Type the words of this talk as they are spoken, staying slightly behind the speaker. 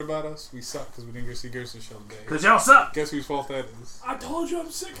about us. We suck because we didn't go see Ghost in the Shell today. Because y'all suck. Guess whose fault that is? I told you I'm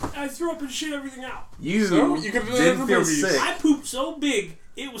sick. I threw up and shit everything out. You could've didn't feel sick. I pooped so big,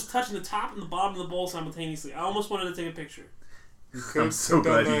 it was touching the top and the bottom of the bowl simultaneously. I almost wanted to take a picture. I'm so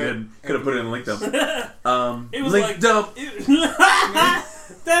glad you didn't. Could have put it in link dump. It was link like dump.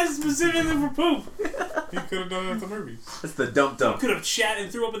 That's specifically for poop. You could have done it at the movies. That's the dump dump. Could have shat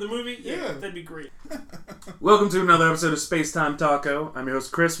and threw up in the movie. Yeah. That'd be great. Welcome to another episode of Space Time Taco. I'm your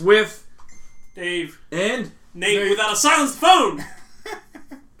host Chris with Dave and Nate without a silenced phone.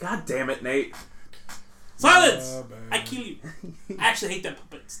 God damn it, Nate. Silence! I kill you. I actually hate that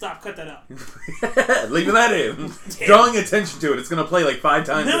puppet. Stop. Cut that out. Leaving that in. Drawing attention to it. It's gonna play like 5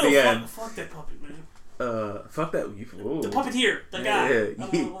 times at the end. Fuck that puppet, man. Fuck that. The puppeteer. The guy.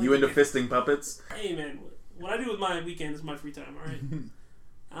 Yeah. You into fisting puppets? Hey, man. What I do with my weekend is my free time, alright?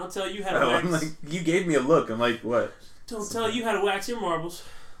 I'll tell you how to wax. I'm like, you gave me a look. I'm like, what? Don't tell you how to wax your marbles.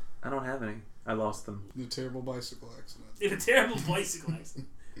 I don't have any. I lost them. In a terrible bicycle accident. In a terrible bicycle accident.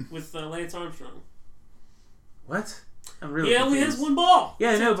 With Lance Armstrong. What? I'm really He only confused. has one ball.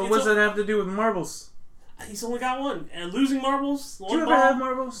 Yeah, I know, but what does that have to do with marbles? He's only got one. And losing marbles, Did you one ever ball, have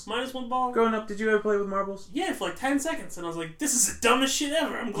marbles? minus one ball. Growing up, did you ever play with marbles? Yeah, for like 10 seconds. And I was like, this is the dumbest shit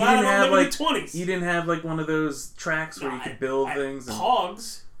ever. I'm You glad I didn't have don't live like in the 20s. you didn't have like one of those tracks where you could build things. And...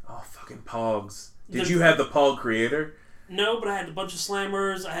 Pogs. Oh, fucking Pogs! Did The- you have the Pog Creator? No, but I had a bunch of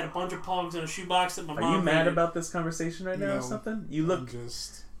slammers. I had a bunch of Pogs in a shoebox that my mom Are you mad hated. about this conversation right now or No, something? You look I'm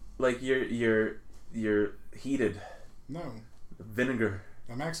just... like you're heated. No. Vinegar,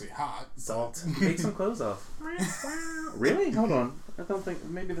 I'm actually hot. salt. Take some clothes off. Really? Hold on. I don't think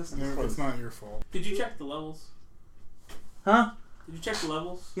maybe this is No, close. it's not your fault. Did you check the levels? Huh? Did you check the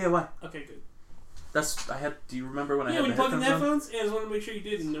levels? Yeah. What? Okay, good. I had. Do you remember when I Yeah, had when the you plugged in the headphones on? headphones, yeah, I just wanted to make sure you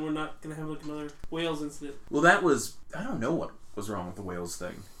did, and then we're not going to have like another whales incident. Well, that was. I don't know what was wrong with the whales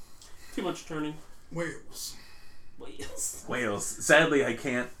thing. Too much turning. Whales. Whales. Whales. Sadly, I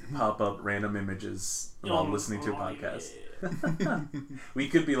can't pop up random images while I'm listening to a podcast. Yeah. We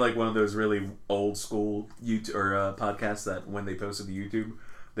could be like one of those really old school YouTube or podcasts that when they posted to YouTube,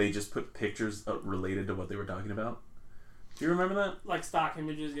 they just put pictures related to what they were talking about. Do you remember that? Like stock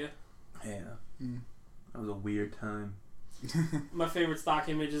images, yeah. Yeah. That was a weird time. My favorite stock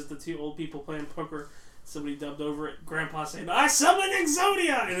image is the two old people playing poker. Somebody dubbed over it. Grandpa saying, "I summon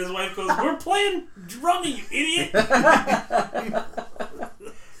Exodia!" And his wife goes, "We're playing Drummy, you idiot!"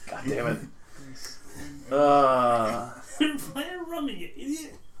 God damn it. We're playing Rummy, you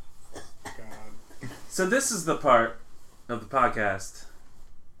idiot. God. So this is the part of the podcast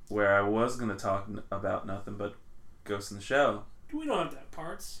where I was going to talk about nothing but Ghost in the Shell. We don't have to have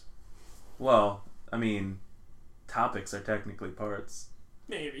parts. Well, I mean, topics are technically parts.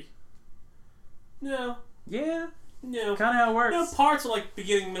 Maybe. No. Yeah, No. kind of how it works. No, parts are like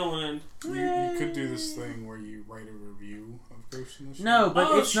beginning, middle, and end. You could do this thing where you write a review of Ghost in the Shell. No, but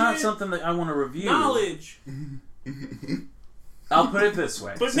Oh, it's not shit. something that I want to review. Knowledge. I'll put it this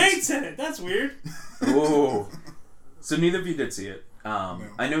way. But Nate said it. That's weird. Ooh. So neither of you did see it.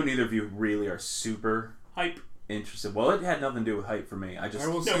 I know neither of you really are super Hype. interested. Well, it had nothing to do with hype for me. I just I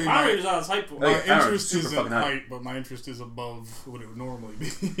will No, say Power my, Rangers on hype for. my Hey, Aaron, interest super isn't fucking hype. height, but my interest is above what it would normally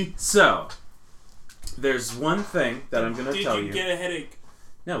be. So there's one thing that I'm gonna tell Did you. you get a headache?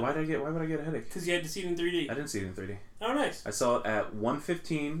 No, why would I get a headache? Because you had to see it in 3D. I didn't see it in 3D. Oh, nice. I saw it at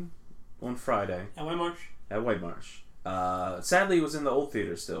 1:15 on Friday At White Marsh. at White Marsh. Sadly, it was in the old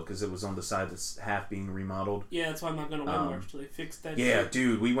theater still because it was on the side that's half being remodeled. Yeah, that's why I'm not going to White Marsh till they fix that Yeah, shit.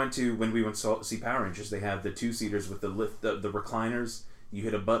 dude, when we went to see Power Rangers, they have the 2-seaters with the lift, the recliners. You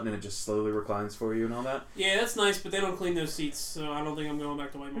hit a button and it just slowly reclines for you and all that. Yeah, that's nice, but they don't clean those seats, so I don't think I'm going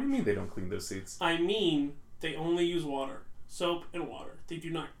back to White What do Marsh. you mean they don't clean those seats? I mean, they only use water. Soap and water. They do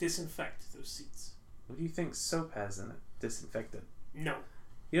not disinfect those seats. What do you think soap has in it? Disinfectant. No.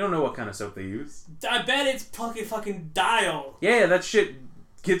 You don't know what kind of soap they use. I bet it's fucking dial. Yeah, that shit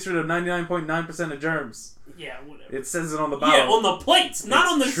gets rid of 99.9% of germs. Yeah, whatever. It says it on the bottle. Yeah, on the plates, not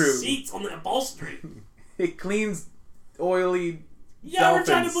It's on the true. seats, on the upholstery. It cleans oily. Yeah, we're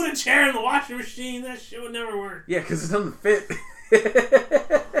trying to Dolphins. put a chair in the washing machine. That shit would never work. Yeah, because it doesn't fit.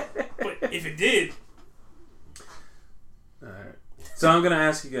 But if it did, Alright. So I'm going to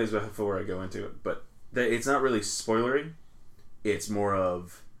ask you guys before I go into it, but it's not really spoilery. It's more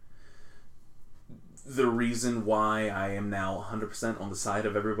of the reason why I am now 100% on the side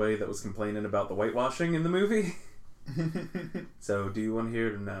of everybody that was complaining about the whitewashing in the movie. So, do you want to hear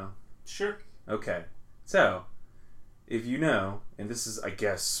it or no? sure. Okay. So, if you know, and this is, I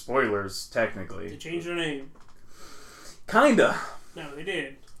guess, spoilers, They technically. changed their name. Kinda. No, they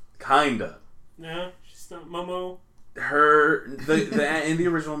did. Kinda. No, she's not Momo. In the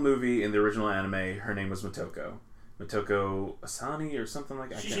original movie, in the original anime, her name was Motoko Asani or something like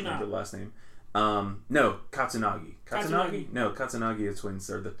that. I can't remember the last name. No, Katsunagi. No, Katsunagi is twins.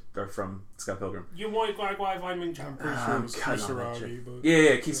 Are from Scott Pilgrim. You want Guai Ming I'm pretty sure it was Kisaragi. But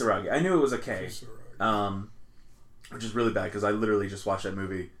Yeah, Kisaragi. I knew it was a K. Which is really bad because I literally just watched that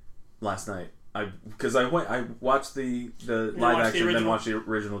movie last night. I watched the live action and then watched the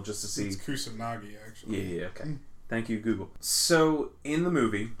original just to see. It's Kusanagi, actually. Yeah, okay. Thank you, Google. So in the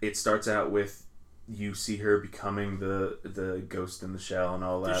movie, it starts out with you see her becoming the ghost in the shell and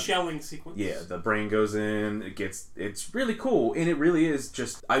all that. The shelling sequence. Yeah, the brain goes in. It's really cool, and it really is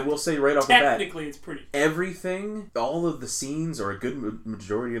just. I will say right off the bat, technically, it's pretty. Everything, all of the scenes, or a good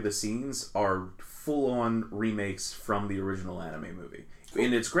majority of the scenes, are full-on remakes from the original anime movie.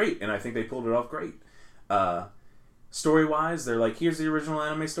 And it's great, and I think they pulled it off great. Story-wise, they're like, here's the original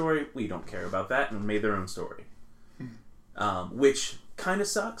anime story, we don't care about that, and made their own story. Which kind of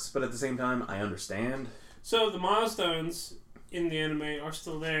sucks, but at the same time, I understand. So the milestones in the anime are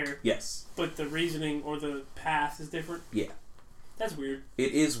still there. Yes. But the reasoning or the path is different? Yeah. That's weird.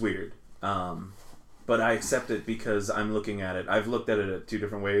 It is weird. But I accept it because I'm looking at it. I've looked at it 2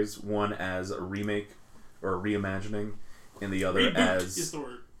 different ways. One as a remake or a reimagining, and the other reboot as is the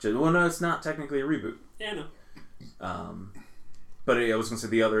word. Well, no, it's not technically a reboot. Yeah, I know. But I was going to say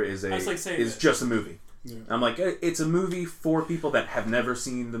the other is just a movie. Yeah. I'm like, it's a movie for people that have never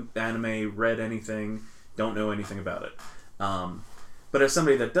seen the anime, read anything, don't know anything about it. But as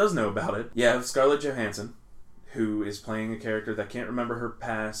somebody that does know about it, you have Scarlett Johansson, who is playing a character that can't remember her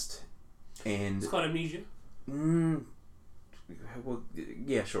past, and it's called amnesia. Well,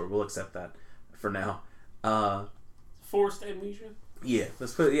 yeah, sure, we'll accept that for now. Forced amnesia? Yeah,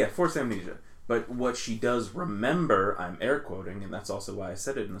 let's put it, forced amnesia. But what she does remember, I'm air quoting, and that's also why I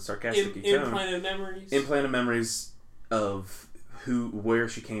said it in a sarcastic tone. Implanted memories. Implanted memories of where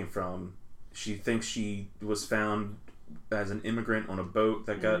she came from. She thinks she was found as an immigrant on a boat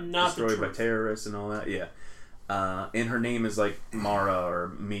that got destroyed by terrorists and all that. Yeah. And her name is like Mara or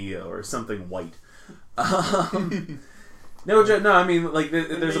Mia or something white. No, I mean, like,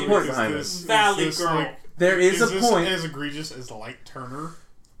 there's a point behind this. Valley Girl. Like, there is a point. As egregious as Light Turner?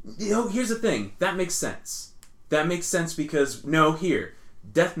 Here's the thing. That makes sense. That makes sense because,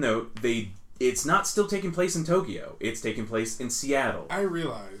 Death Note, it's not still taking place in Tokyo. It's taking place in Seattle. I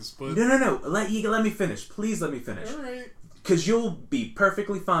realize, but... No. Let me finish. Please let me finish. Alright. Because you'll be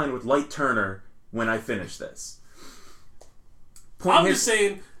perfectly fine with Light Turner when I finish this. I'm just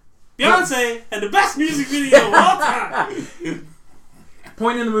saying, Beyonce had the best music video of all time!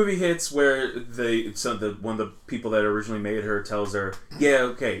 Point in the movie hits where one of the people that originally made her tells her, yeah,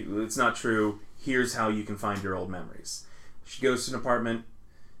 okay, it's not true. Here's how you can find your old memories. She goes to an apartment,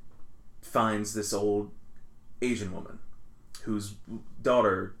 finds this old Asian woman whose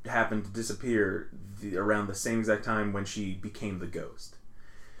daughter happened to disappear around the same exact time when she became the ghost.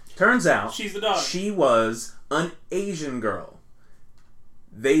 Turns out she's the daughter. She was an Asian girl.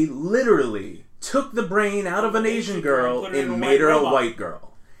 They literally took the brain out of an Asian girl and made her a white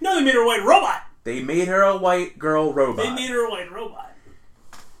girl. No, they made her a white robot. They made her a white girl robot. They made her a white robot.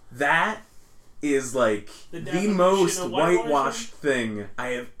 That is like the most whitewashed thing I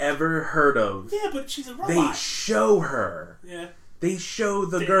have ever heard of. Yeah, but she's a robot. They show her. Yeah. They show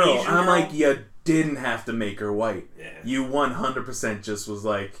the girl. And I'm like, you didn't have to make her white. Yeah. You 100% just was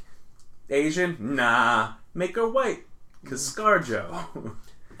like, Asian? Nah. Make her white. Because ScarJo.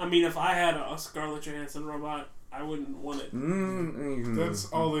 I mean, if I had a Scarlett Johansson robot, I wouldn't want it. That's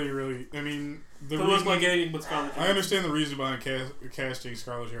all they really... I mean... It looks like anything but Scarlett Johansson. I understand the reason behind casting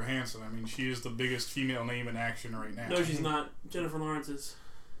Scarlett Johansson. I mean, she is the biggest female name in action right now. No, she's not. Jennifer Lawrence is.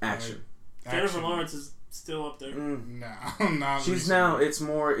 Action. Jennifer Lawrence is still up there. No, not she's recently. Now, it's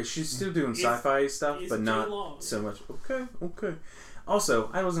more... She's still doing sci-fi stuff, but not so much. Okay. Also,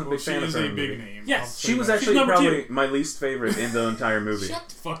 I wasn't a big fan of her. She is a big name. Yes. She was actually probably my least favorite in the entire movie. Shut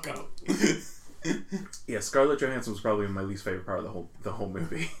the fuck up. Yeah, Scarlett Johansson was probably my least favorite part of the whole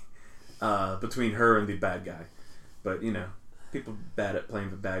movie. Between her and the bad guy. But, people bad at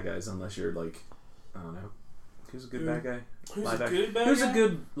playing the bad guys unless you're like, I don't know. Who's a good bad guy? Who's a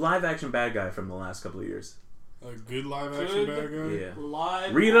good live action bad guy from the last couple of years? A good live action bad guy? Yeah.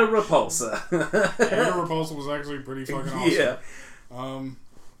 Rita Repulsa. Rita Repulsa was actually pretty fucking awesome. Yeah.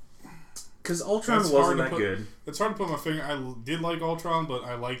 Because Ultron wasn't that good. It's hard to put my finger. I did like Ultron, but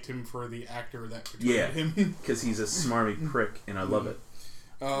I liked him for the actor that portrayed him. Because he's a smarmy prick, and I love it.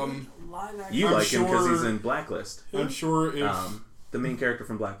 You like him because he's in Blacklist. I'm sure if the main character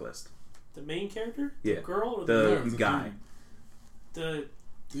from Blacklist. The main character? Yeah. The girl or the guy? The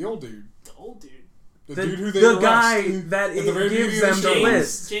old dude. The old dude. The dude who they the arrest. guy that At the very gives beginning them of the the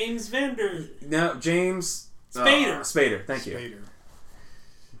list. James Vander. No, James Spader. Spader. Thank you. Spader.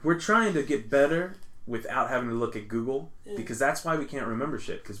 We're trying to get better without having to look at Google Yeah. because that's why we can't remember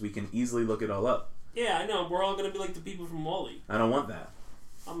shit because we can easily look it all up. Yeah, I know. We're all gonna be like the people from Wall-E. I don't want that.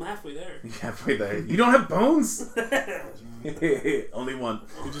 I'm halfway there. You're halfway there. You don't have bones? Only one.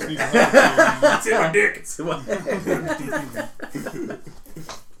 You just need to have That's in my dick. So what?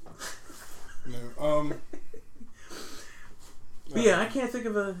 No. But yeah, I can't think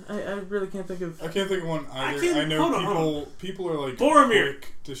of a. I really can't think of. I can't think of one either. can't- I know hold on. people are like Boromir.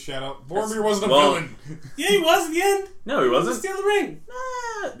 quick to shout out. Boromir wasn't a well- villain. Yeah, he was at the end. No, he wasn't. Steal the ring.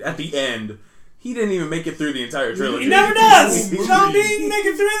 At the end, he didn't even make it through the entire trilogy. He never does. Movie. Sean Bean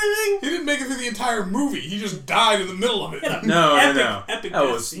making through everything. He didn't make it through the entire movie. He just died in the middle of it. No, Epic- no. epic That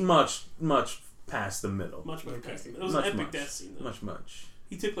death was scene. much past the middle. Much Okay. past him. It was Much, an epic much. death scene. Though. Much.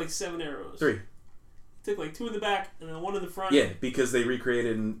 He took like 7 arrows. 3. He took like 2 in the back and then 1 in the front. Yeah, because they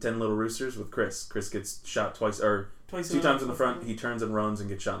recreated in 10 Little Roosters with Chris. Chris gets shot twice, or Twice 2 times in the front. He turns and runs and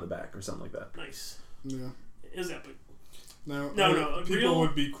gets shot in the back, or something like that. Nice. Yeah. It was epic. No, people real-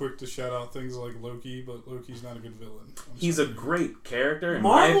 would be quick to shout out things like Loki, but Loki's not a good villain. He's a great character, in my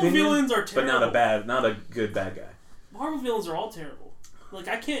Marvel opinion, villains are but terrible. not a good bad guy. Marvel villains are all terrible. Like,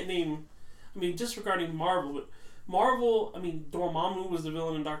 I can't name... I mean, just regarding Marvel, but Marvel... I mean, Dormammu was the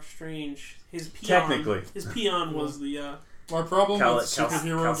villain in Doctor Strange. His peon... Technically. His peon was the... My problem with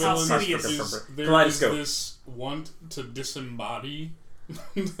superhero villains Sidious. is there is Kaleidoscope. this want to disembody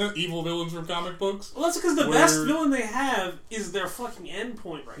evil villains from comic books. Well, that's because the Where- best villain they have is their fucking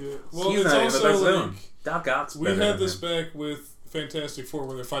endpoint right Yeah. now. Well, He's it's not even the also best like villain. Doc Ock's we better had than this him. back with Fantastic Four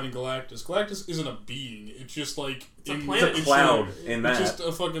where they're fighting Galactus. Galactus isn't a being; it's just like a planet. It's a cloud in It's that. just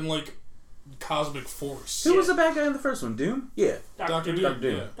a fucking like cosmic force. Who was the bad guy in the first one? Doom? Yeah. Doctor Doom? Dr.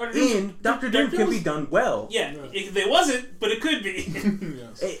 Doom. Yeah. Dr. Doom's- And Dr. Dr. Doom can be Doom's- done well. Yeah, Yeah. it wasn't, but it could be.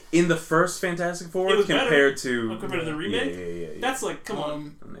 Yes. In the first Fantastic Four It was better. compared to... Oh, compared to the remake? Yeah. That's like, come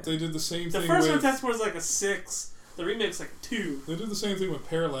on. They did the same The thing first with Fantastic Four was like a 6. The remake's like a 2. they did the same thing with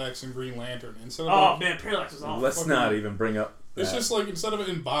Parallax and Green Lantern. Instead of Oh like, man, Parallax was awful. Let's fucking- not even bring up it's that. just like instead of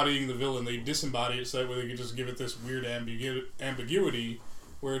embodying the villain, they disembody it so that way they could just give it this weird ambiguity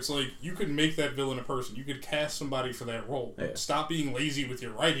where it's like you could make that villain a person. You could cast somebody for that role. Yeah. Stop being lazy with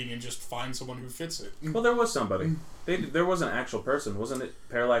your writing and just find someone who fits it. Well, there was somebody. There was an actual person. Wasn't it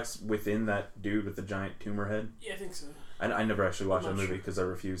Parallax within that dude with the giant tumor head? Yeah, I think so. I never actually watched I'm that not movie because I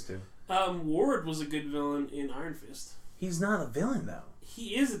refused to. Ward was a good villain in Iron Fist. He's not a villain, though.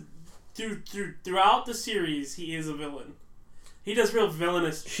 He is throughout the series. He is a villain. He does real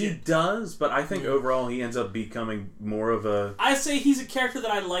villainous He shit. does, but I think Yeah. overall he ends up becoming more of a... I say he's a character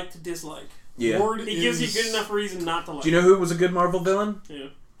that I like to dislike. Yeah. Ward He gives you is- good enough reason not to like. Do you know who was a good Marvel villain? Yeah.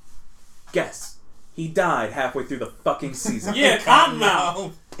 Guess. He died halfway through the fucking season. Yeah,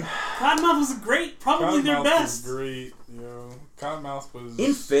 Cottonmouth. Cottonmouth was probably their Cottonmouth best. was great. Cottonmouth was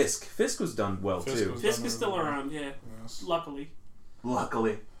In Fisk. Fisk was done well, Fisk too. was- Fisk is still around, yeah. Yes, Luckily.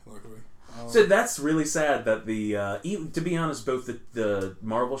 Luckily. luckily. So that's really sad that to be honest, both the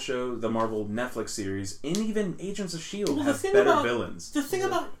Marvel show, the Marvel Netflix series, and even Agents of S.H.I.E.L.D. Well, the have thing better about- villains. The thing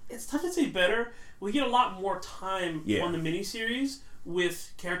about it's tough to say better. We get a lot more time Yeah. on the miniseries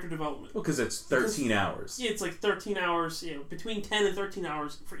with character development. Well, because it's 13 hours. Yeah, it's like 13 hours. You know, between 10 and 13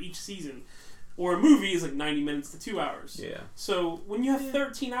 hours for each season. Or a movie is like 90 minutes to 2 hours. Yeah. So when you have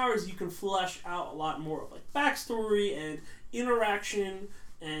 13 hours, you can flesh out a lot more of like backstory and interaction,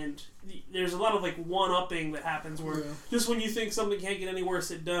 and there's a lot of like one-upping that happens where just when you think something can't get any worse,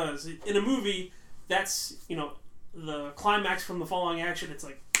 it does. In a movie, that's the climax from the following action. It's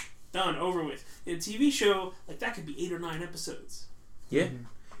like done, over with. In a TV show, like that could be 8 or 9 episodes. Yeah.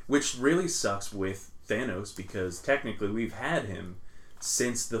 Which really sucks with Thanos because technically we've had him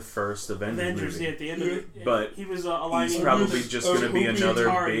since the first Avengers movie. Yeah, at the end of it. But he was aligning. He's probably just going to be another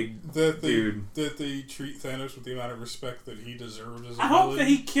big dude. That they treat Thanos with the amount of respect that he deserves as a I hope villain. that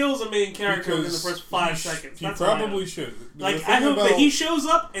he kills a main character within the Because first 5 seconds. He That's what I probably hope. should. Like, The I thing hope that about- he shows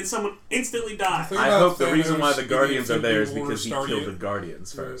up and someone instantly dies. thing I about hope the reason why Thanos the in Guardians the are there is Infinity War because he started- killed the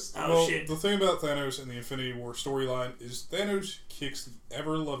Guardians first. Oh, well, shit. the thing about Thanos in the Infinity War storyline is Thanos kicks the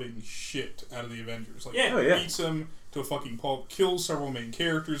ever-loving shit out of the Avengers. Like, Yeah. Oh, yeah. beats them to a fucking pulp, kills several main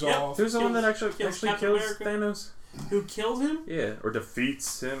characters Yep. off. Who's the one that Kills actually Captain kills America. Thanos? Who killed him? Yeah, or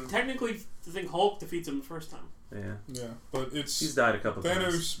defeats him. Technically, I think Hulk defeats him the first time. Yeah. Yeah, but it's He's died a couple Thanos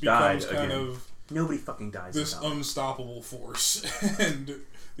times. becomes Died kind again. of Nobody fucking dies. this in comics. unstoppable force, and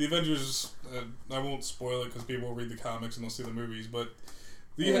the Avengers. I won't spoil it because people will read the comics and they'll see the movies, but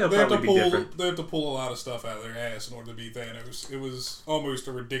Yeah, it'll they have to probably be pull. different. They have to pull a lot of stuff out of their ass in order to beat Thanos. It was almost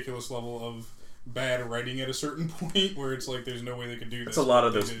a ridiculous level of bad writing at a certain point where it's like there's no way they could do this. It's a lot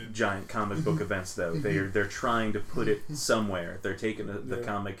of They those did. giant comic book events, though. They're trying to put it somewhere. They're taking the Yeah.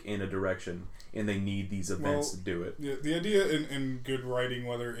 comic in a direction, and they need these events to do it. The idea in good writing,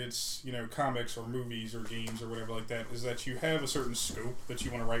 whether it's comics or movies or games or whatever like that, is that you have a certain scope that you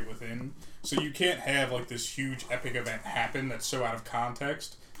want to write within. So you can't have like this huge epic event happen that's so out of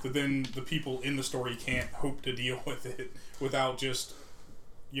context that then the people in the story can't hope to deal with it without just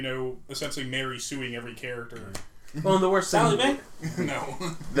essentially Mary suing every character. Well, and the worst Sally thing, Mae? No.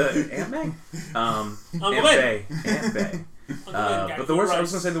 the Aunt May, Aunt Uncle Bay, Aunt Bay. Uncle Ben got But the worst, I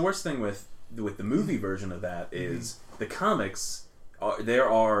was rice. gonna say, the worst thing with the movie version of that is the comics. There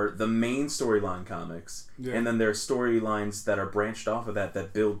are the main storyline comics, Yeah. and then there are storylines that are branched off of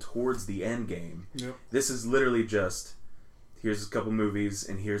that build towards the end game. Yep. This is literally just here's a couple movies,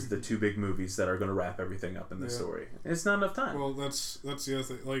 and here's the two big movies that are going to wrap everything up in this story. It's not enough time. Well, that's the other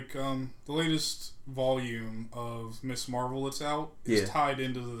thing. Like the latest volume of Miss Marvel that's out is tied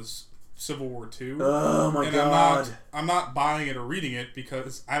into this Civil War II. Oh my and god! I'm not buying it or reading it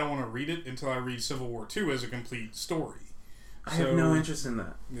because I don't want to read it until I read Civil War II as a complete story. I have no interest in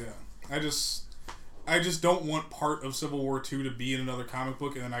that. Yeah, I just don't want part of Civil War II to be in another comic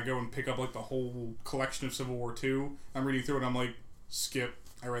book, and then I go and pick up like the whole collection of Civil War II. I'm reading through it, and I'm like, skip.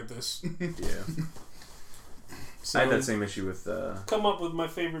 I read this. Yeah. So, I had that same issue with Come up with my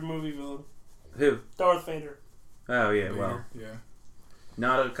favorite movie villain. who? Darth Vader. Oh yeah, Vader, well, yeah.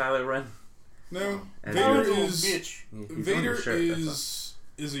 not a Kylo Ren. No, And Vader Little is bitch. He's on Vader your shirt, that's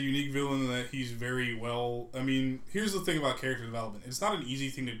is a unique villain in that he's very well. I mean, here's the thing about character development. It's not an easy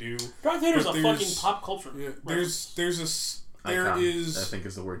thing to do. Darth Vader's But a there's- fucking pop culture. Yeah, reference. there Icon, is I think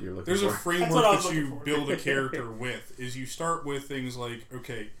is the word you're looking there's for. a framework That's what I was that you looking for. build a character with. Is you start with things like,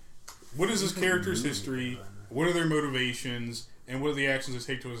 okay, what is this character's history? What are their motivations? And what are the actions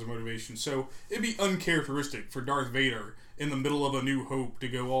they take towards their motivation? So it'd be uncharacteristic for Darth Vader in the middle of A New Hope to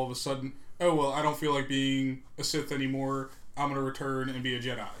go all of a sudden, oh well, I don't feel like being a Sith anymore. I'm gonna return and be a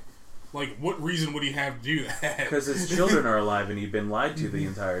Jedi. Like, what reason would he have to do that? Because his children are alive and he'd been lied to the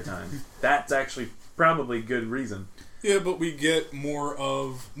entire time. That's actually probably good reason. Yeah, but we get more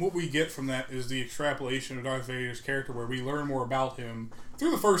of what we get from that is the extrapolation of Darth Vader's character, where we learn more about him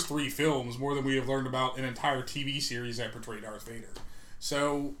through the first 3 films, more than we have learned about an entire TV series that portray Darth Vader.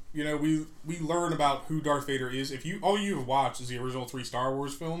 So we learn about who Darth Vader is. If all you have watched is the original 3 Star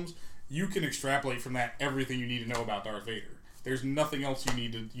Wars films, you can extrapolate from that everything you need to know about Darth Vader. There's nothing else you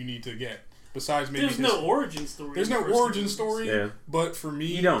need to get besides maybe There's no origin story. There's no origin story, Yeah. but for me,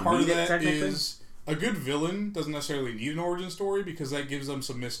 You don't part need of it, that technically. is a good villain doesn't necessarily need an origin story because that gives them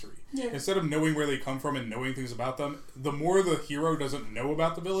some mystery. Yeah. Instead of knowing where they come from and knowing things about them, the more the hero doesn't know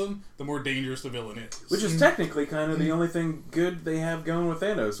about the villain, the more dangerous the villain is. Which is technically kind of the only thing good they have going with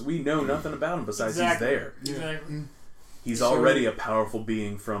Thanos. We know nothing about him besides Exactly. he's there. Exactly. He's So- already a powerful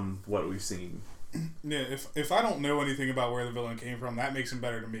being from what we've seen. Yeah, if I don't know anything about where the villain came from, that makes him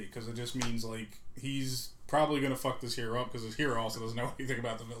better to me because it just means like he's probably gonna fuck this hero up because his hero also doesn't know anything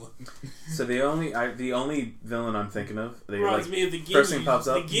about the villain. So the only villain I'm thinking of, they Reminds like me of the Ginyu. first thing pops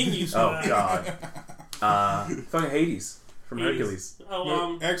up. The Ginyu. Oh god, fucking Hades from Hades. Hercules. Oh,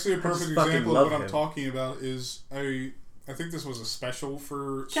 No, actually, a perfect just fucking example of love what I'm him. talking about is I think this was a special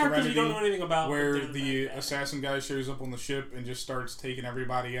for characters Serenity, you don't know anything about. where but the they're assassin guy shows up on the ship and just starts taking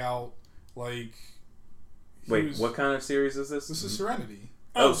everybody out. Like, he Wait, was- what kind of series is this? This is Serenity.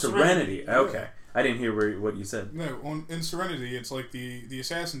 Oh, Serenity. Yeah. Okay, I didn't hear what you said. No, in Serenity, it's like the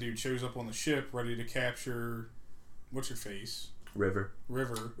assassin dude shows up on the ship ready to capture what's her face, River.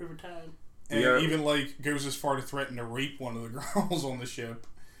 River, Rivertide. and Yeah. even like goes as far to threaten to rape one of the girls on the ship.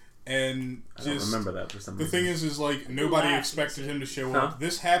 And I don't just remember that for some the reason. thing is like nobody laughed expected him to show Huh? up.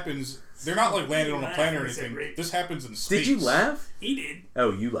 This happens. They're not like landed on a laughed planet or when he said anything. rape. This happens in space. Did you laugh? He did.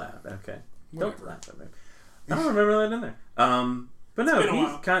 Oh, you laughed. Okay. Don't Whatever. laugh at me. I don't remember that in there. But no, been a while.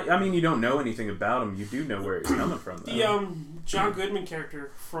 he's kind. I mean, you don't know anything about him. You do know where he's coming from. Though. The John Goodman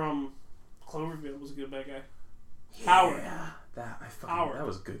character from Cloverfield was a good bad guy. Howard. Yeah, Howard. that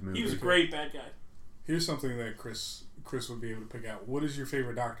was a good movie. He was a great bad guy. Here's something that Chris would be able to pick out. What is your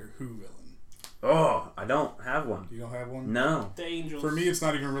favorite Doctor Who villain? Oh, I don't have one. You don't have one? No, The Angels. For me, it's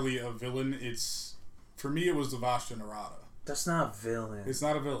not even really a villain. For me, it was the Vashta Narada. that's not a villain. It's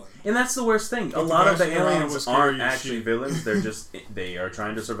not a villain. And that's the worst thing. But A the lot of the Vashta Narada aliens was aren't scary as actually shit. villains. They're just they are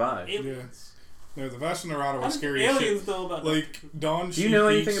trying to survive. Aliens. No, the Vashta Narada How was did scary as aliens shit. know about Like, Dawn, Do you know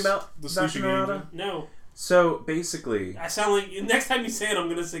anything about the Vashta sleeping Narada? angel? No. So basically, I sound like next time you say it, I'm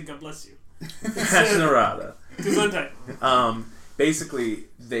gonna say God bless you. Vashta Narada. Gesundheit. Basically,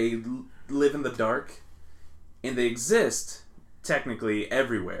 they live in the dark, and they exist technically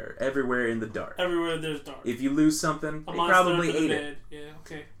everywhere in the dark. Everywhere there's dark. If you lose something, A they monster probably under the ate bed. it. Yeah,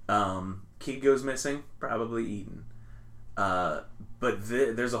 okay. Kid goes missing, probably eaten. But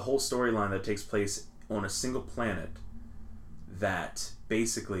there's a whole storyline that takes place on a single planet that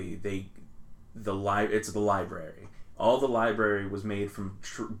basically it's the library. All the library was made from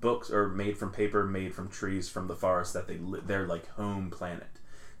books, or made from paper, made from trees from the forest that they're like home planet.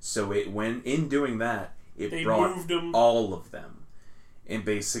 So when in doing that, they brought moved them. all of them, and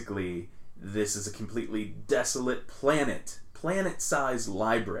basically this is a completely desolate planet-sized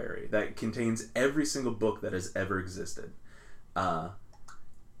library that contains every single book that has ever existed. And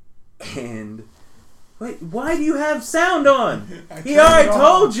wait, why do you have sound on? He already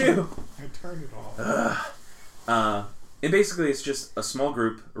told you. I turned it off. And basically, it's just a small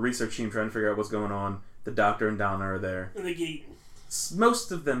group, a research team trying to figure out what's going on. The Doctor and Donna are there. And they get eaten.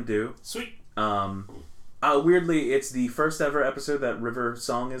 Most of them do. Sweet. Weirdly, it's the first ever episode that River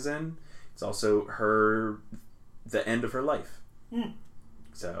Song is in. It's also the end of her life.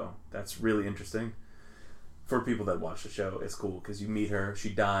 So that's really interesting. For people that watch the show, it's cool because you meet her, she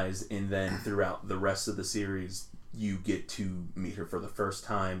dies, and then throughout the rest of the series, you get to meet her for the first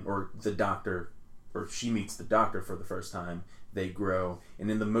time, or the Doctor, or she meets the Doctor for the first time. They grow,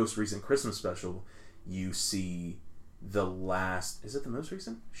 and in the most recent Christmas special, you see the last... Is it the most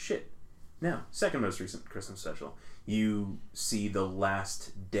recent? Shit. No, second most recent Christmas special. You see the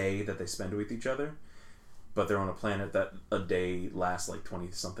last day that they spend with each other, but they're on a planet that a day lasts like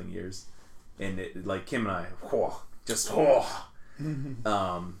 20-something years. And it, like Kim and I,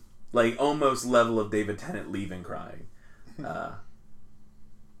 like almost level of David Tennant leaving crying. But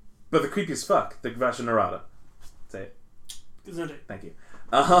the creepiest fuck, the Gavasha Narada. Say it. Thank you.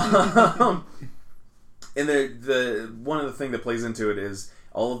 And the one of the thing that plays into it is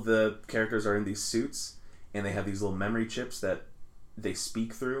all of the characters are in these suits, and they have these little memory chips that they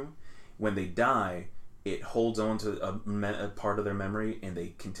speak through. When they die, it holds on to a part of their memory, and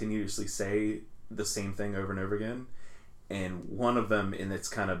they continuously say the same thing over and over again. And one of them, and it's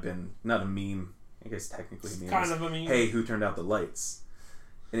kind of been, not a meme, I guess technically a meme. Kind of a meme. Hey, who turned out the lights?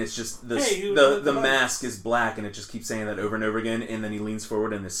 And it's just Hey, the mask is black, and it just keeps saying that over and over again, and then he leans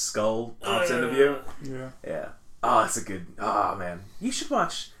forward and his skull pops into view. Yeah. Oh, it's a good... Oh, man. You should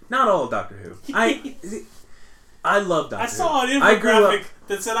watch... Not all of Doctor Who. I love Doctor Who. I saw an infographic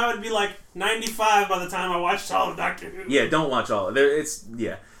that said I would be like 95 by the time I watched all of Doctor Who. Yeah, don't watch all of it. It's...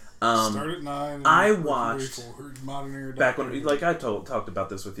 Yeah. Start at 9. I watched... Modern era back when... Like, I talked about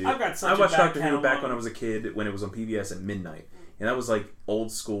this with you. I've got such I watched a bad Doctor Who back catalog. when I was a kid, when it was on PBS at midnight. And that was like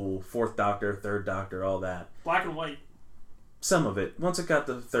old school, 4th Doctor, 3rd Doctor, all that. Black and white. Some of it. Once it got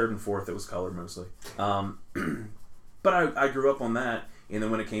to 3rd and 4th, it was color mostly. But I grew up on that, and then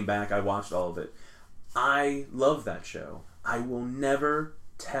when it came back, I watched all of it. I love that show. I will never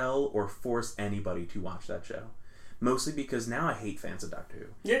tell or force anybody to watch that show. Mostly because now I hate fans of Doctor Who.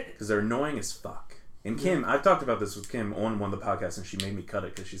 Yeah. Because they're annoying as fuck. And Kim, I've talked about this with Kim on one of the podcasts, and she made me cut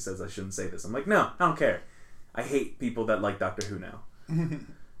it because she says I shouldn't say this. I'm like, no, I don't care. I hate people that like Doctor Who now.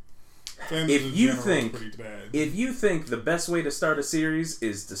 If you think the best way to start a series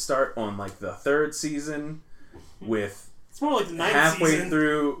is to start on like the 3rd season with It's more like the 9th halfway season.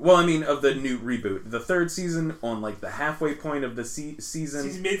 through, well, I mean, of the new reboot, the 3rd season on like the halfway point of the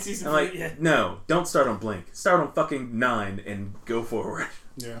season. Mid-season. I'm like, yeah. no, don't start on Blink. Start on fucking 9 and go forward.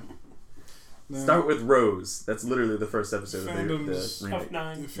 Yeah. No. Start with Rose. That's literally the first episode of the remake.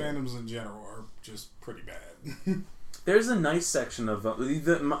 F9. The fandoms in general are just pretty bad. There's a nice section of probably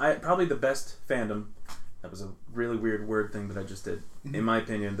the best fandom. That was a really weird word thing that I just did. In my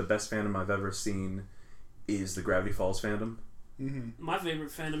opinion, the best fandom I've ever seen is the Gravity Falls fandom. My favorite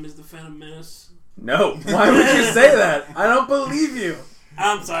fandom is the Phantom Menace. No, why would you say that? I don't believe you.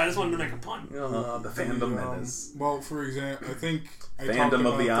 I'm sorry, I just wanted to make a pun. The fandom menace. Well, for example, I think I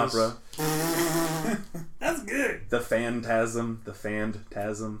Fandom of the talked about opera. That's good. The Phantasm. The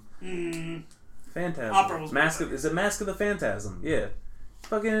Phantasm. Phantasm. Opera was Is it Mask of the Phantasm? Yeah.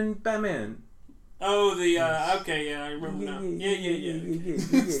 Fucking Batman. Oh, okay, yeah, I remember now. Yeah.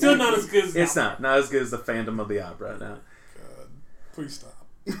 Still Still not as good as It's that. not as good as the Phantom of the Opera now. God, please stop.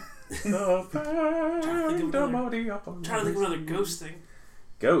 The Phantom of the Opera. I'm trying to think of another ghost thing.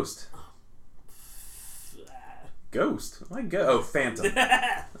 Ghost. Ghost. Why Oh, Phantom.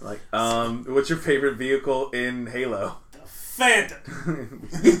 Like, what's your favorite vehicle in Halo? Phantom.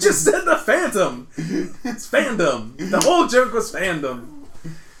 You just said the Phantom. It's fandom. The whole joke was fandom.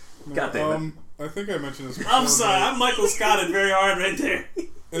 God damn it. I think I mentioned this before. I'm sorry, I'm Michael Scotted very hard right there.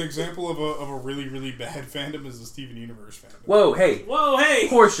 An example of a really, really bad fandom is the Steven Universe fandom. Whoa, hey. Whoa, hey!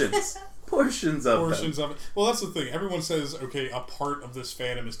 Portions. portions of it. Well, that's the thing. Everyone says, okay, a part of this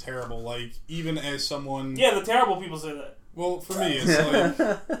fandom is terrible. Like, even as someone... Yeah, the terrible people say that. Well, for me,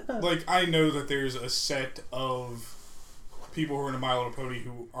 it's like I know that there's a set of people who are into My Little Pony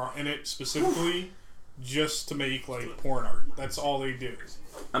who are in it specifically just to make, like, porn art. That's all they do.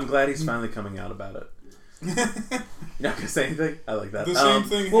 I'm glad he's finally coming out about it. Not gonna say anything. I like that. The same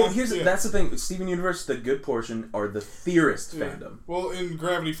thing. Well, that's the thing. Steven Universe, the good portion, are the theorist fandom. Well, in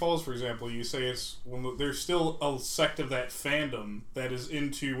Gravity Falls, for example, you say there's still a sect of that fandom that is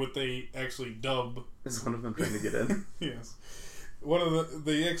into what they actually dub. Is one of them trying to get in? Yes.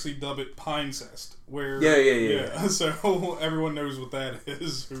 They actually dub it Pinecest, where yeah. So everyone knows what that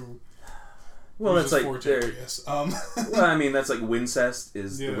is. Well, that's like well, I mean, that's like Wincest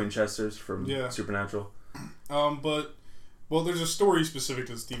is the Winchesters from Supernatural. But there's a story specific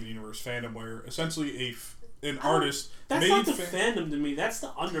to the Steven Universe fandom where essentially an artist. That's not the fandom to me. That's the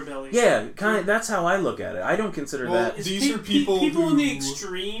underbelly. Yeah, kind of. That's how I look at it. I don't consider that. These are people in the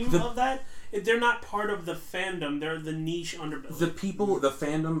extreme of that. They're not part of the fandom. They're the niche underbelly. The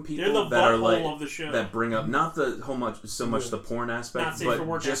fandom people they're the that are like of the show. that bring up not the whole much so much the porn aspect,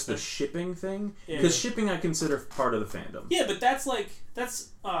 but just the shipping thing. Because shipping, I consider part of the fandom. Yeah, but that's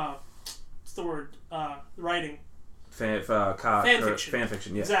what's the word? Writing. Fan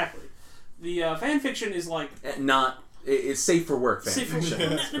fiction. Yeah, exactly. The fan fiction is like not. It's safe for work fan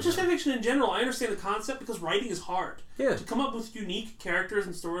fiction. Not just fan fiction in general. I understand the concept because writing is hard. Yeah. To come up with unique characters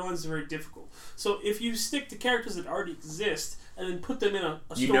and storylines is very difficult. So if you stick to characters that already exist and then put them in a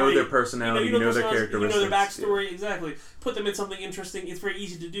story... You know their personality, you know their characteristics. You know their backstory, exactly. Put them in something interesting, it's very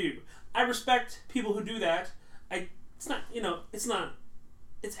easy to do. I respect people who do that.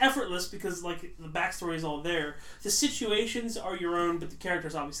 It's effortless because like the backstory is all there. The situations are your own, but the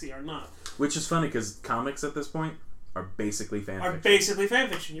characters obviously are not. Which is funny because comics at this point are basically fan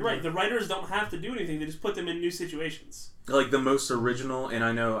fiction. You're right. The writers don't have to do anything. They just put them in new situations. Like the most original, and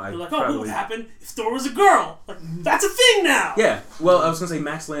I know They're like, what would happen if Thor was a girl? Like, that's a thing now! Yeah. Well, I was going to say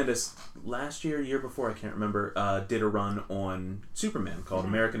Max Landis, year before, I can't remember, did a run on Superman called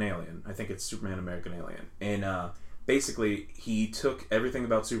American Alien. I think it's Superman American Alien. And basically, he took everything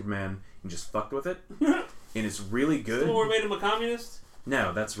about Superman and just fucked with it. And it's really good. Thor made him a communist?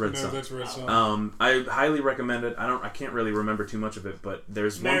 No, that's Red Sun. That's Red Sun. I highly recommend it. I can't really remember too much of it, but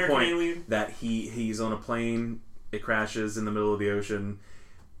there's American one point Alien. that he's on a plane, it crashes in the middle of the ocean,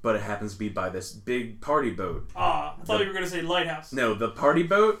 but it happens to be by this big party boat. I thought you were going to say lighthouse. No, the party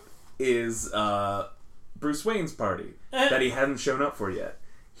boat is Bruce Wayne's party that he hadn't shown up for yet.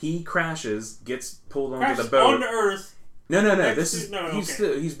 He crashes, gets pulled onto the boat. On Earth. No.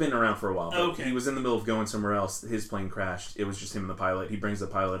 He's been around for a while. But he was in the middle of going somewhere else. His plane crashed. It was just him and the pilot. He brings the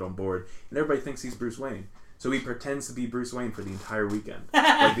pilot on board, and everybody thinks he's Bruce Wayne. So he pretends to be Bruce Wayne for the entire weekend,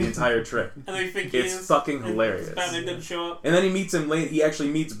 like the entire trip. And they think it's fucking hilarious. Batman didn't show up. And then he meets him later. He actually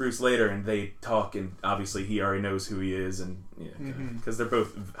meets Bruce later, and they talk. And obviously, he already knows who he is, and because they're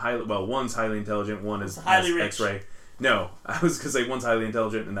both one's highly intelligent, one is highly rich. X-ray. No, I was gonna say one's highly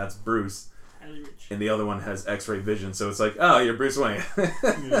intelligent, and that's Bruce. Highly rich. And the other one has X-ray vision, so it's like, oh, you're Bruce Wayne.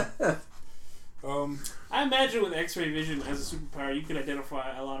 I imagine with X-ray vision as a superpower, you could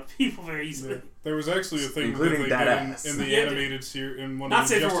identify a lot of people very easily. Yeah. There was actually a thing including that in the animated series, in one of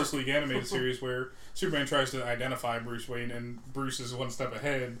the Justice League animated series, where Superman tries to identify Bruce Wayne, and Bruce is one step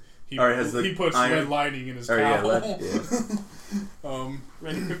ahead. He puts lead lining in his cowl.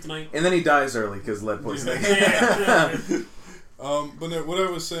 Red kryptonite. And then he dies early because lead poisoning. But no, what I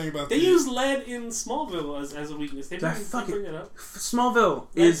was saying about they use lead in Smallville as a weakness. They bring it up. Smallville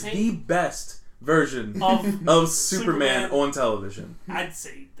is the best version of Superman on television. I'd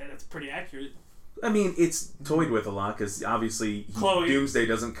say that's pretty accurate. I mean, it's toyed with a lot because obviously Doomsday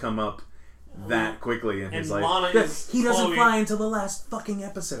doesn't come up that quickly in his life. He doesn't fly until the last fucking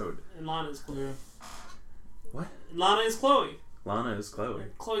episode. And Lana is Chloe. Yeah. What? Lana is Chloe. Lana is Chloe.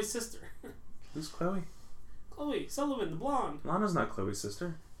 Chloe's sister. Who's Chloe? Chloe Sullivan, the blonde. Lana's not Chloe's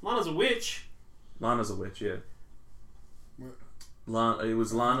sister. Lana's a witch. Lana's a witch, yeah. What? It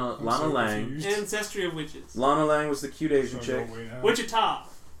was Lana Lang. Confused. Ancestry of witches. Lana Lang was the cute Asian chick. Wichita.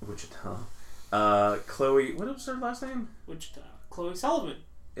 Chloe, what was her last name? Wichita. Chloe Sullivan.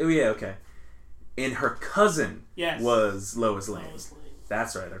 Oh yeah, okay. And her cousin was Lois Lane.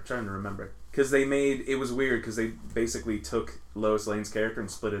 That's right, I'm trying to remember. Because it was weird because they basically took Lois Lane's character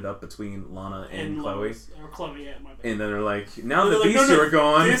and split it up between Lana and Chloe. Lois, or Chloe, yeah, my bad. And then they're like, now that these two are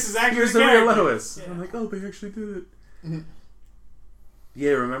gone, here's the real Lois. Yeah. I'm like, oh, they actually did it. Mm-hmm.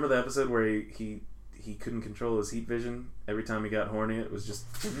 Yeah, remember the episode where he couldn't control his heat vision? Every time he got horny, it was just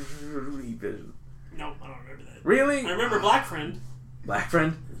heat vision. No, I don't remember that. Really? I remember Black Friend. Black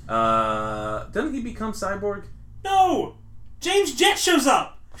Friend. Doesn't he become Cyborg? No! James Jett shows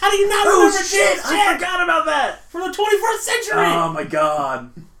up! How do you not Oh remember shit! James I Jett forgot about that! from the 21st century? Oh my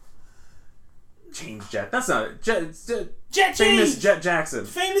god. James Jett. That's not it. Jet Famous James! Jet Jackson.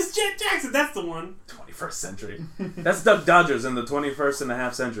 Famous Jet Jackson, that's the one. 21st century. That's Duck Dodgers in the 21st and a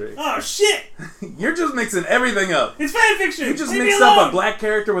half century. Oh shit! You're just mixing everything up. It's fan fiction! You just Leave me mixed alone! up a black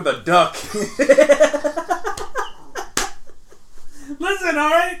character with a duck. Listen,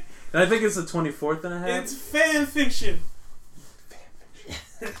 alright? And I think it's the 24th and a half. It's fan fiction.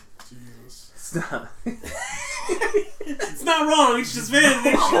 Jesus. It's not. It's not wrong, it's just fan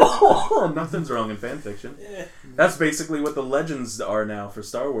fiction. Nothing's wrong in fan fiction. Yeah. That's basically what the legends are now for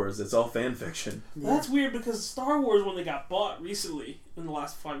Star Wars. It's all fan fiction. That's weird because Star Wars, when they got bought recently in the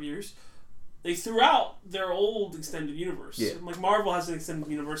last 5 years, they threw out their old extended universe. Yeah. Like Marvel has an extended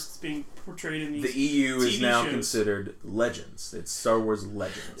universe that's being portrayed in these. The EU is TV now shows. considered Legends. It's Star Wars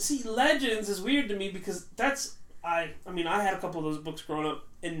Legends. See, Legends is weird to me because that's I mean I had a couple of those books growing up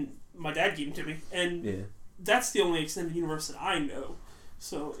and my dad gave them to me and Yeah. that's the only extended universe that I know.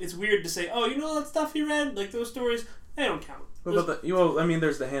 So it's weird to say, oh, you know all that stuff you read, like those stories, they don't count. What about the? Well, I mean,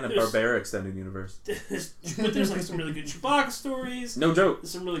 there's the Hanna-Barbera extended universe. But there's like some really good Chewbacca stories. No joke. There's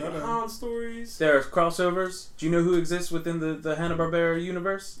some really good Han stories. There are crossovers. Do you know who exists within the Hanna-Barbera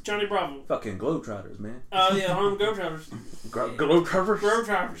universe? Johnny Bravo. Fucking Globetrotters, man. Oh yeah, Harlem Globetrotters. Globetrotters?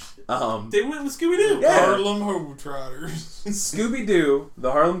 Globetrotters. They went with Scooby Doo. Yeah. Harlem Globetrotters. Scooby-Doo,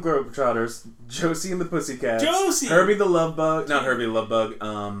 the Harlem Globetrotters, Josie and the Pussycats, Josie! Herbie the Love Bug, not Herbie the Love Bug,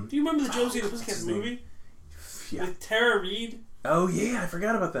 Do you remember the Josie and the Pussycats his name? movie yeah. with Tara Reid? Oh yeah, I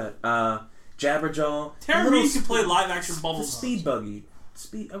forgot about that. Jabberjaw. Tara Little Reid could play sp- live action The Bubbles. Speed Buggy.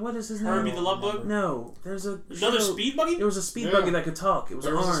 What is his name? Herbie the Love Bug. No, there's a Another show- Speed Buggy. There was a Speed Yeah. Buggy that could talk. It was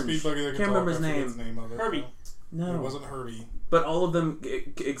There was orange. a speed buggy that could Can't talk. remember his I forget name. the name of it. Herbie. No, It wasn't Herbie. but all of them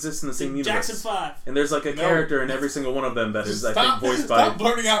exist in the same universe. Jackson 5. And there's like a No. character in every single one of them that is, I think, voiced Stop by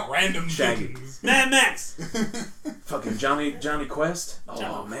blurting out random Shaggy. things. Mad Max. fucking Johnny Quest. Oh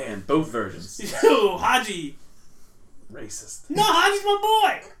John- man, both versions. Yo, Haji. Racist. No, Haji's my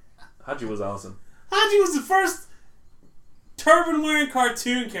boy. Haji was awesome. Haji was the first turban-wearing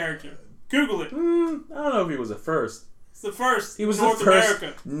cartoon character. Google it. I don't know if he was the first. It's the first. He was in North the first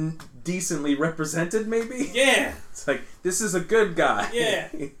America. decently represented, maybe? Yeah. It's like, this is a good guy. Yeah.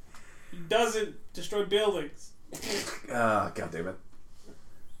 He doesn't destroy buildings. Ah, God damn it.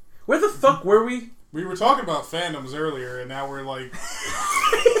 Where the fuck were we? We were talking about fandoms earlier, and now we're like,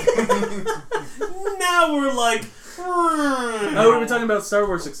 Now we're like. Oh, we were talking about Star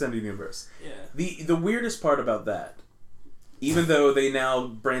Wars Extended Universe. Yeah. The weirdest part about that, even though they now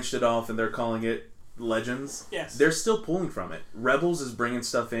branched it off and they're calling it Legends, Yes. they're still pulling from it. Rebels is bringing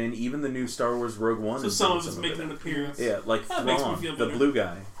stuff in. Even the new Star Wars Rogue One So is some bringing of us some making it an in. appearance. Yeah, like That makes me Thrawn, feel the better. blue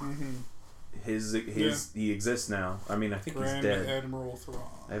guy. mm-hmm. He exists now. I mean, I think Grand he's dead. Admiral Thrawn.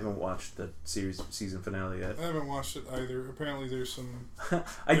 I haven't watched the season finale yet. I haven't watched it either. Apparently, there's some.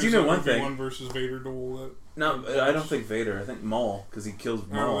 I do know one thing. One versus Vader duel. That No, I don't think Vader. I think Maul, because he kills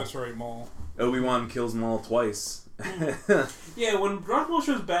Oh, Maul. that's right, Maul. Obi-Wan kills Maul twice. Yeah, when Darth Maul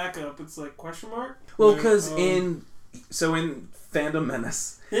shows back up, it's like question mark. Well, Yeah, because in Phantom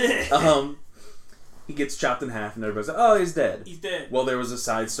Menace, he gets chopped in half, and everybody's like, "Oh, he's dead." He's dead. Well, there was a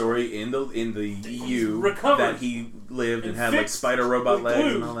side story in the EU recovered that he lived and and had like fixed spider robot with legs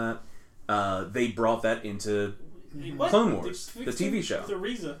glue. and all that. They brought that into What? Clone They Wars, the fixed TV it show. with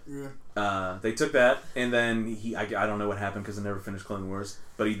Ariza. Yeah. They took that, and then I don't know what happened because I never finished Clone Wars,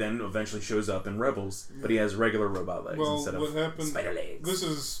 but he then eventually shows up in Rebels, but he has regular robot legs Well, instead what of happened? spider legs. This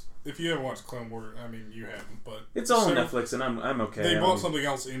is if you haven't watched Clone Wars. I mean, you haven't, but It's all on so Netflix, and I'm okay. They brought something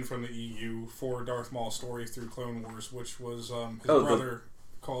else in from the EU for Darth Maul's story through Clone Wars, which was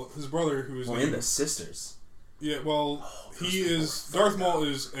his brother who was and the sisters. Yeah, well, he is Darth Maul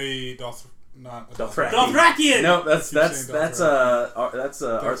is a Dothraki. Dothraki! No, that's That's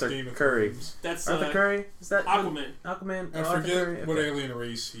Arthur Game of Curry. Thrones. That's Arthur Curry? Is that Aquaman. Aquaman? I Arthur forget Curry? what Okay. alien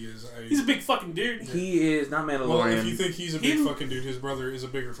race he is. He's a big fucking dude. He is not Mandalorian. Well, if you think he's a big He- fucking dude, his brother is a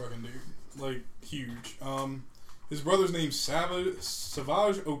bigger fucking dude, like huge. His brother's name's Savage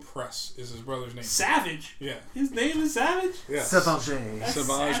Opress is his brother's name. Savage. Yeah, His name is Savage? yeah. Savage. That's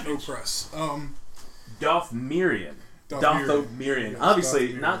Savage savage. Opress. Darth Mirian. Mirian. Obviously,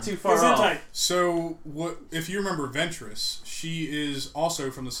 Darth not Mirian. too far His off. hentai. So what? If you remember Ventress, she is also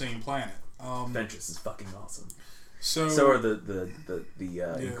from the same planet. Ventress is fucking awesome. So are the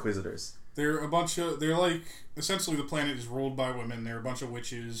Inquisitors. they're a bunch of. They're like essentially the planet is ruled by women. They're a bunch of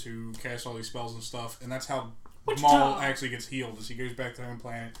witches who cast all these spells and stuff, and that's how Maul actually gets healed as he goes back to home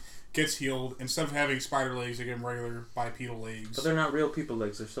planet, gets healed. Instead of having spider legs, they give him regular bipedal legs. But they're not real people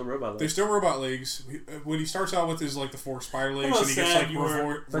legs. They're still robot legs. They're still robot legs. What he starts out with is like the 4 spider legs, and he gets like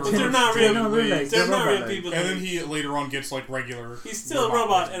but they're not real legs. They're not real people. And then he later on gets like regular. He's still a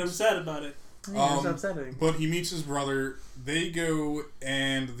robot, legs. And I'm sad about it. It's upsetting. But he meets his brother. They go,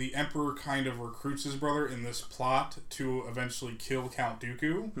 and the Emperor kind of recruits his brother in this plot to eventually kill Count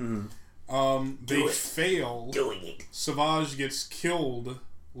Dooku. Mm-hmm. They fail. Doing it. Savage gets killed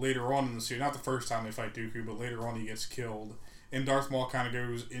later on in the series. Not the first time they fight Dooku, but later on he gets killed. And Darth Maul kind of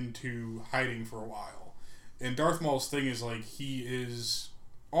goes into hiding for a while. And Darth Maul's thing is like he is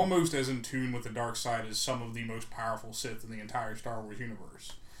almost as in tune with the dark side as some of the most powerful Sith in the entire Star Wars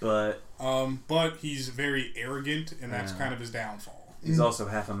universe. But he's very arrogant, and that's kind of his downfall. He's also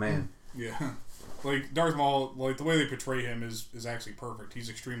half a man. Yeah. Like, Darth Maul, like, the way they portray him is actually perfect. He's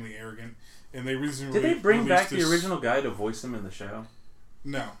extremely arrogant. And they recently Did they bring back the original guy to voice him in the show?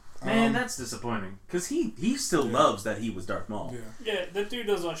 No. Man, that's disappointing. Because he still loves that he was Darth Maul. Yeah, that dude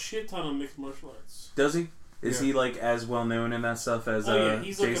does a shit ton of mixed martial arts. Does he? Is he, like, as well known in that stuff as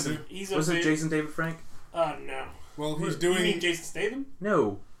he's Jason? Was it Jason David Frank? No. Well, he's doing... You mean Jason Statham?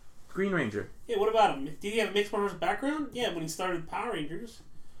 No. Green Ranger. Yeah, what about him? Did he have a mixed martial arts background? Yeah, when he started Power Rangers.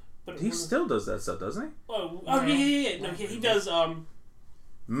 But he still does that stuff, doesn't he? Oh, yeah. No, he does amateur.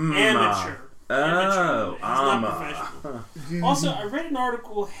 Oh, He's not professional. Also, I read an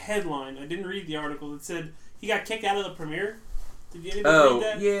article headline. I didn't read the article. That said he got kicked out of the premiere. Did anybody read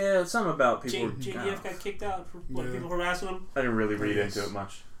that? Yeah, something about people. JDF got kicked out for people harassing him. I didn't really read into it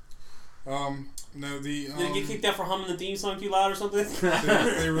much. No, the did he get kicked out for humming the theme song too loud or something?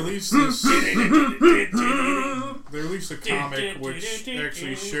 They released this. They released a comic which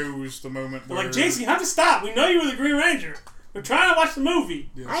actually shows the moment where... Like, Jason, you have to stop. We know you were the Green Ranger. We're trying to watch the movie.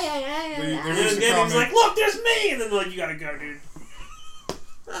 Yes. And then he's like, look, there's me! And then they're like, you gotta go, dude.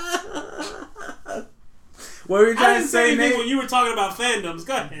 What were you trying to say, Nate? When you were talking about fandoms.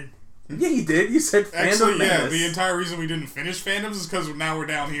 Go ahead. Yeah, you did. You said fandom. Actually, yeah. Menace. The entire reason we didn't finish fandoms is because now we're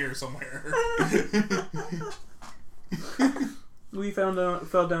down here somewhere. We fell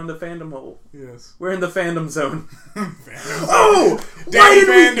down the fandom hole. Yes. We're in the fandom zone. Fandom. Oh! Why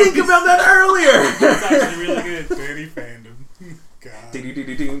didn't we think about that earlier? That's actually really good. Danny fandom. God. Ding ding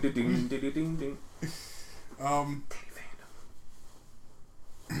ding ding ding ding ding ding.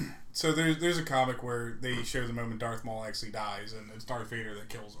 So there's a comic where they show the moment Darth Maul actually dies, and it's Darth Vader that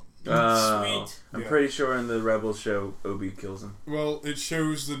kills him. Sweet. I'm pretty sure in the Rebels show, Obi kills him. Well, it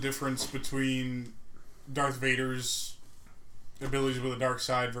shows the difference between Darth Vader's abilities with the dark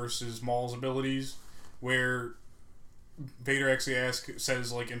side versus Maul's abilities, where Vader actually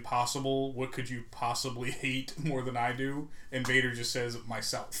says, like, impossible, what could you possibly hate more than I do? And Vader just says,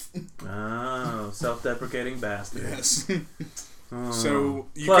 myself. Oh, self-deprecating bastard. Yes. Oh. So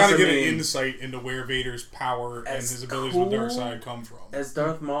you kind of get an insight into where Vader's power and his abilities with the dark side come from. As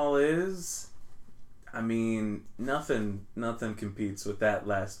Darth Maul is, I mean, nothing competes with that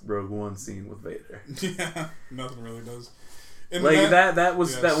last Rogue One scene with Vader. Yeah, nothing really does. And like that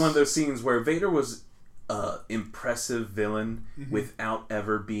was that one of those scenes where Vader was impressive villain without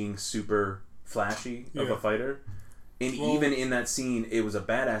ever being super flashy of a fighter. And even in that scene, it was a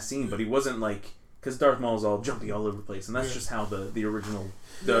badass scene, but he wasn't like, because Darth Maul's all jumpy all over the place, and that's just how the origin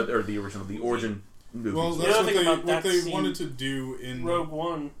movie. Well, that's what they wanted to do in Rogue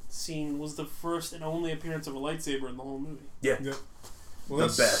One scene was the first and only appearance of a lightsaber in the whole movie. Yeah. Well, the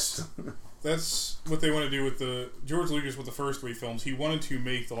best. That's what they want to do with George Lucas with the first 3 films. He wanted to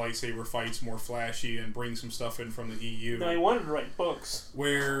make the lightsaber fights more flashy and bring some stuff in from the EU. No, he wanted to write books.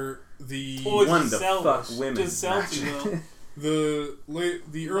 Where the wanted to fuck women. Just sell too well. The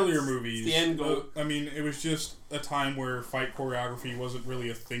earlier movies, the end goal. I mean, it was just a time where fight choreography wasn't really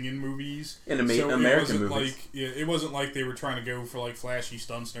a thing in movies. American movies. It wasn't like they were trying to go for like flashy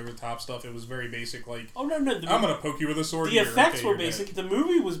stunts and over the top stuff. It was very basic. Like, oh no, I'm gonna poke you with a sword. The effects were basic. The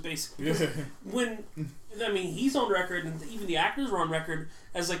movie was basic. Yeah. He's on record, and even the actors were on record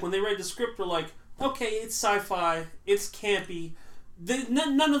as like when they read the script, were like, okay, it's sci-fi, it's campy.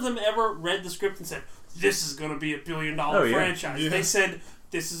 None of them ever read the script and said, this is going to be $1 billion franchise. Yeah. They said,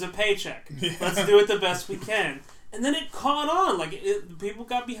 this is a paycheck. Yeah. Let's do it the best we can. And then it caught on. Like, people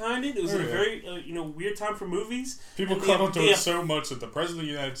got behind it. It was a very weird time for movies. People caught on to it so much that the President of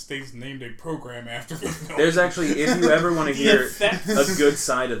the United States named a program after the film. There's actually, if you ever want to hear a good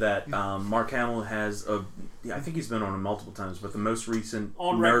side of that, Mark Hamill has I think he's been on it multiple times, but the most recent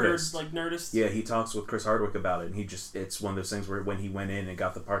on Nerdist, record, like Nerdist. Yeah, he talks with Chris Hardwick about it, and it's one of those things where when he went in and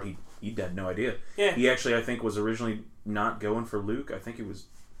got the part, he had no idea. Yeah. He actually, I think, was originally not going for Luke. I think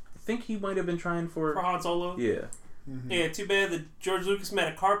think he might have been trying For Han Solo? Yeah. Mm-hmm. Yeah, too bad that George Lucas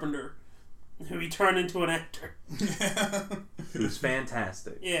met a carpenter who he turned into an actor. Who's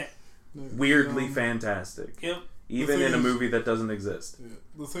fantastic. Yeah. Weirdly fantastic. Yep. Even in a movie that doesn't exist. Yeah.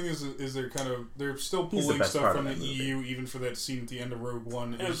 The thing is they're still He's the pulling best stuff part from of the that movie. EU, even for that scene at the end of Rogue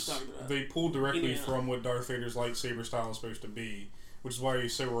One. I was talking about. They pull directly Indiana. from what Darth Vader's lightsaber style is supposed to be, which is why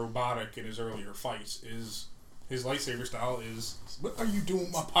he's so robotic in his earlier fights. Is his lightsaber style is, what are you doing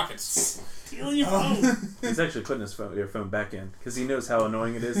with my pockets? Stealing your phone. He's actually putting your phone back in because he knows how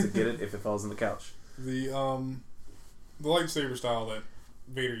annoying it is to get it if it falls on the couch. The lightsaber style that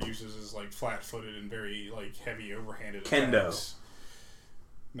Vader uses is like flat-footed and very like heavy, overhanded Kendo. attacks.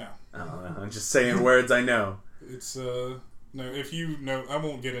 No, I don't know. I'm just saying words I know. it's no. If you know, I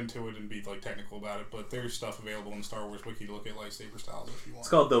won't get into it and be like technical about it, but there's stuff available in Star Wars Wiki to look at lightsaber styles if you want. It's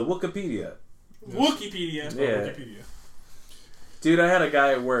called the Wikipedia. Wikipedia. It's called Yeah. Wikipedia. Dude, I had a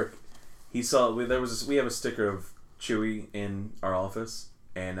guy at work. He saw we have a sticker of Chewie in our office,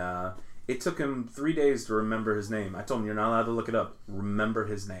 and it took him 3 days to remember his name. I told him, you're not allowed to look it up. Remember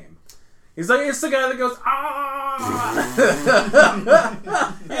his name. He's like, it's the guy that goes,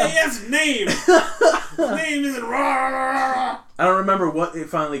 Yeah, he has a name. His name isn't Rah. I don't remember what it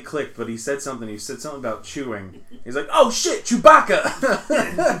finally clicked, but he said something. He said something about chewing. He's like, oh shit, Chewbacca!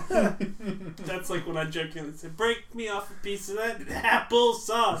 That's like when I jokingly said, break me off a piece of that apple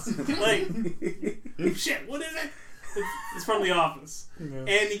sauce. Like, shit, what is it? It's from The Office. Yeah.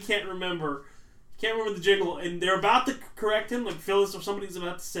 And he can't remember the jingle, and they're about to correct him, like Phyllis or somebody's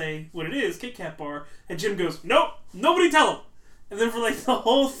about to say what it is, Kit Kat bar, and Jim goes, nope, nobody tell him. And then for like the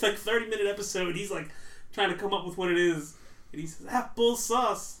whole 30-minute episode, he's like trying to come up with what it is, and he says, apple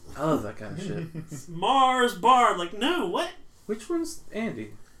sauce, I love that kind of shit. Mars bar. Like, no, what? Which one's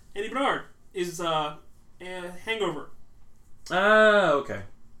Andy? Andy Bernard is Hangover. Ah, okay.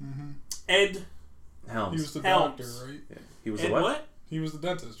 Mm-hmm. Ed Helms. He was the Helms. doctor, right? Yeah. He was Ed the what? what? He was the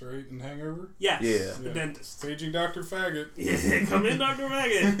dentist, right? In Hangover? Yes, Yeah. the dentist. Paging Dr. Faggot. Yeah, come in, Dr.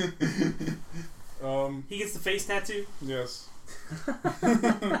 Maggot. He gets the face tattoo. Yes.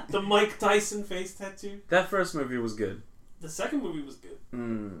 The Mike Tyson face tattoo. That first movie was good. The second movie was good.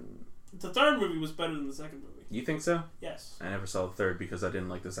 Mm. The third movie was better than the second movie. You think so? Yes. I never saw the third because I didn't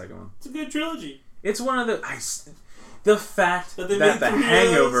like the second one. It's a good trilogy. It's one of the... the fact That that, they made The 3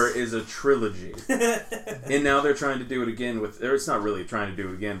 Hangover of those? is a trilogy. And now they're trying to do it again with... Or it's not really trying to do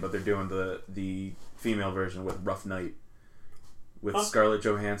it again, but they're doing the female version with Rough Night. With Scarlett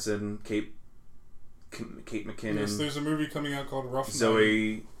Johansson, Kate McKinnon, Yes, there's a movie coming out called Rough Night.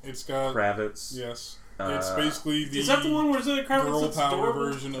 Zoe It's got... Kravitz. Yes. It's basically the Is that the one where Zoe Kravitz girl looks power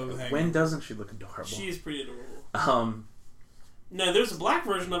adorable? version of the Hangover. When doesn't she look adorable? She is pretty adorable. Um, No, there's a black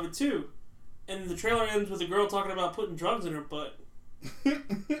version of it too. And the trailer ends with a girl talking about putting drugs in her butt.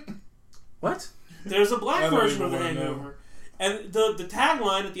 what? There's a I black don't version even of The wanna know. Hangover. And the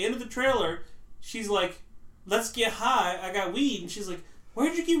tagline at the end of the trailer, she's like, let's get high, I got weed. And she's like,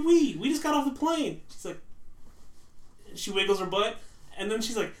 where'd you get weed? We just got off the plane. She's like, she wiggles her butt. And then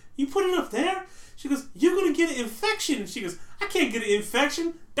she's like, you put it up there? She goes, you're going to get an infection. And she goes, I can't get an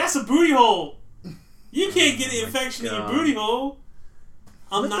infection. That's a booty hole. You can't get an infection in your God. booty hole.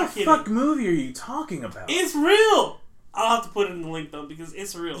 I'm what not the kidding. fuck movie are you talking about? It's real. I'll have to put it in the link though because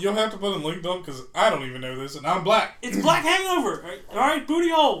it's real. You'll have to put in link dump because I don't even know this and I'm black. It's Black Hangover. All right, booty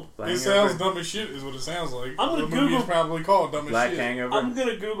hole. Black It Hangover. sounds dumb as shit is what it sounds like. I'm gonna the movie is Google- probably called dumb as Black shit. Hangover. I'm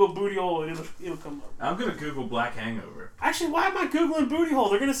gonna Google booty hole and it'll come up. I'm gonna Google Black Hangover. Actually, why am I Googling booty hole?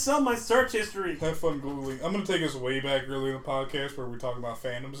 They're gonna sell my search history. Have fun Googling. I'm going to take us way back early in the podcast where we talk about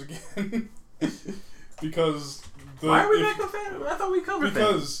fandoms again. because... Why are we back on fan? I thought we covered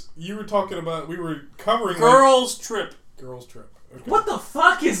Because you were talking about... We were covering... Girls Trip. Girls Trip. Okay. What the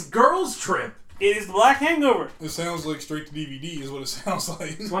fuck is Girls Trip? It is the Black Hangover. It sounds like straight to DVD is what it sounds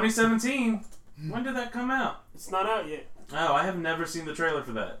like. 2017. When did that come out? It's not out yet. Oh, I have never seen the trailer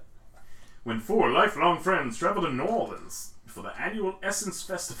for that. When 4 lifelong friends travel to New Orleans for the annual Essence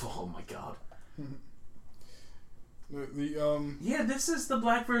Festival. Oh my god. Yeah, this is the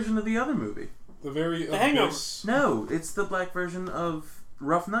black version of the other movie. The very The Hangover. abyss... No, it's the black version of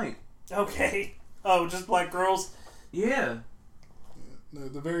Rough Night. Okay. Oh, just black girls. Yeah.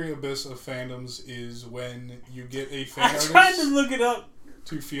 The very abyss of fandoms is when you get a fan I artist tried to look it up.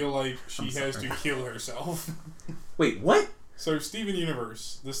 to feel like she has to kill herself. Wait, what? So Steven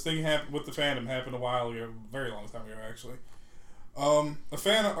Universe, this thing happened with the fandom happened a while ago, a very long time ago actually. A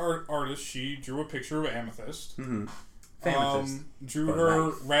fan artist, she drew a picture of Amethyst. Mm-hmm. Drew For her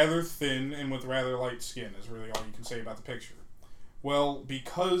life. rather thin and with rather light skin is really all you can say about the picture. Well,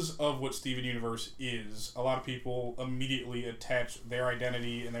 because of what Steven Universe is, a lot of people immediately attach their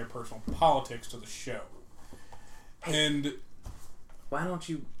identity and their personal politics to the show. And why don't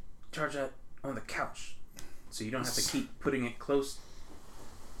you charge that on the couch so you don't have to keep putting it close?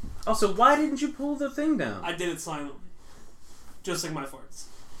 Also, why didn't you pull the thing down? I did it silently. Just like my farts.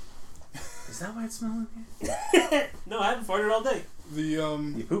 Is that why it's smelling here? No, I haven't farted all day.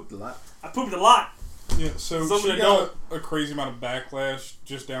 You pooped a lot. I pooped a lot. Yeah, so Something she to got a crazy amount of backlash,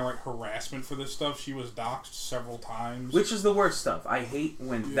 just downright harassment for this stuff. She was doxxed several times. Which is the worst stuff. I hate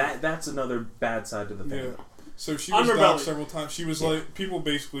when that's another bad side to the thing. Yeah. So she was doxxed several times. She was like, people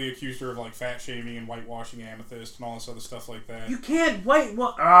basically accused her of like fat shaming and whitewashing Amethyst and all this other stuff like that. You can't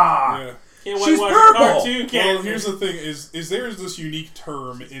whitewash. Yeah. Can't She's whitewash purple. a cartoon character. Well, here's the thing: is there is this unique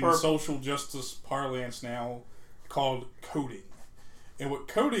term in purple. social justice parlance now called coding. And what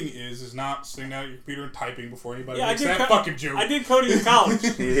coding is not sitting down at your computer and typing before anybody makes that fucking joke. I did coding in college.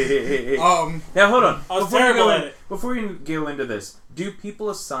 Now hold on. I was terrible at it. Before you go into this, do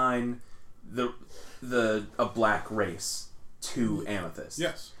people assign a black race to Amethyst?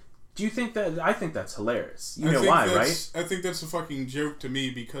 Yes. Do you think that? I think that's hilarious. You know why, right? I think that's a fucking joke to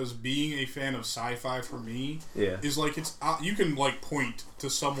me because being a fan of sci-fi for me is like it's you can like point to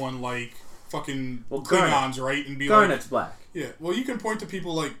someone like fucking Klingons, right, and be Garnet's black. Yeah, well, you can point to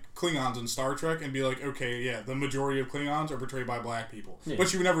people like Klingons in Star Trek and be like, okay, yeah, the majority of Klingons are portrayed by black people. Yeah.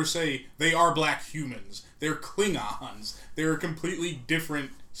 But you would never say they are black humans. They're Klingons. They're a completely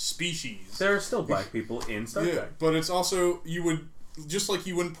different species. There are still black people in Star Trek. But it's also, you would, just like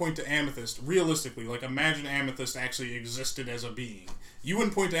you wouldn't point to Amethyst, realistically, like imagine Amethyst actually existed as a being. You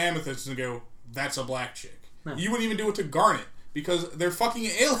wouldn't point to Amethyst and go, that's a black chick. No. You wouldn't even do it to Garnet. Because they're fucking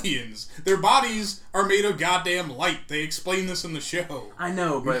aliens. Their bodies are made of goddamn light. They explain this in the show. I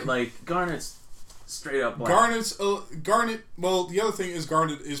know, but like Garnet's straight up black. Garnet. Well, the other thing is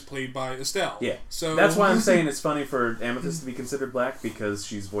Garnet is played by Estelle. Yeah. So that's why I'm saying it's funny for Amethyst to be considered black because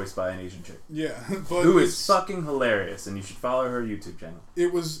she's voiced by an Asian chick. Yeah, but who is fucking hilarious, and you should follow her YouTube channel.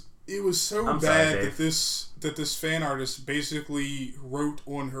 It was so bad that this fan artist basically wrote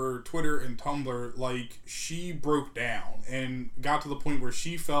on her Twitter and Tumblr like she broke down and got to the point where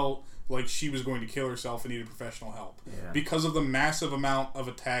she felt like she was going to kill herself and needed professional help because of the massive amount of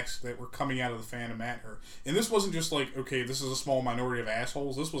attacks that were coming out of the fandom at her. And this wasn't just like, okay, this is a small minority of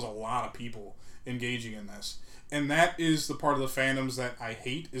assholes. This was a lot of people engaging in this. And that is the part of the fandoms that I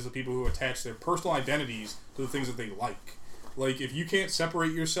hate, is the people who attach their personal identities to the things that they like. Like, if you can't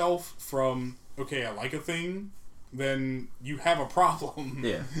separate yourself from, okay, I like a thing, then you have a problem.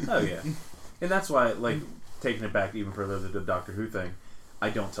 Yeah. Oh, yeah. And that's why, like, taking it back even further to the Doctor Who thing, I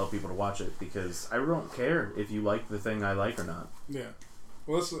don't tell people to watch it because I don't care if you like the thing I like or not. Yeah.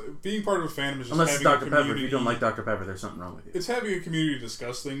 Well, being part of a fandom is just unless having it's Dr. a community. Pepper. If you don't like Dr. Pepper, there's something wrong with you. It's having a community to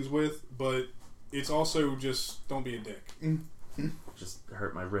discuss things with, but it's also just don't be a dick. Just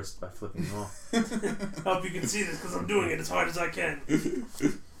hurt my wrist by flipping them off. I hope you can see this because I'm doing it as hard as I can.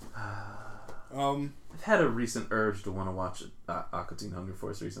 I've had a recent urge to want to watch Aqua Teen Hunger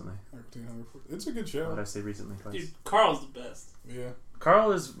Force recently. It's a good show. What did I say recently? Twice? Dude, Carl's the best. Yeah.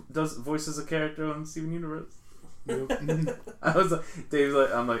 Carl does voices a character on Steven Universe. Yep. I was like, Dave's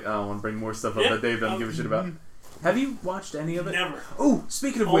like, I'm like, I want to bring more stuff up that Dave doesn't give a shit about. Have you watched any of it? Never. Oh,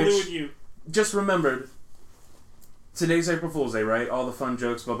 speaking of Only which, with you. just remembered. Today's April Fool's Day, right? All the fun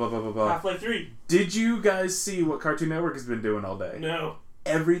jokes, blah, blah, blah, blah, blah. Half-Life 3. Did you guys see what Cartoon Network has been doing all day? No.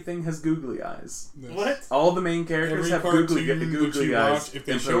 Everything has googly eyes. Yes. What? All the main characters have googly eyes. Watch, if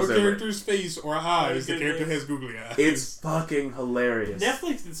they show a character's face or eyes, the character has googly eyes. It's fucking hilarious.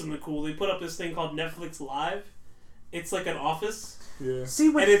 Netflix did something cool. They put up this thing called Netflix Live. It's like an office. Yeah. See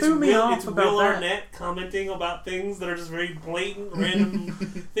what threw me off about Will that? Arnett commenting about things that are just very blatant, random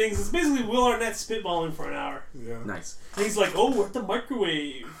things. It's basically Will Arnett spitballing for an hour. Yeah. Nice. And he's like, "Oh, we're at the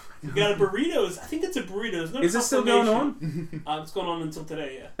microwave. We got a burritos. I think it's a burritos. No, is this still going on? It's going on until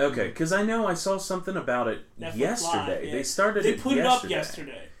today. Yeah. Okay, because I know I saw something about it Netflix yesterday. Live, yeah. They started. They put it up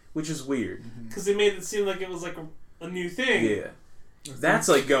yesterday, which is weird because they made it seem like it was like a new thing. Yeah, that's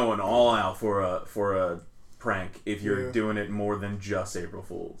like going all out for a prank if you're doing it more than just April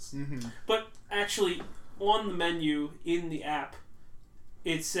Fools. Mm-hmm. But actually, on the menu in the app,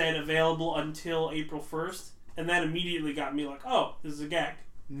 it said available until April 1st, and that immediately got me like, oh, this is a gag.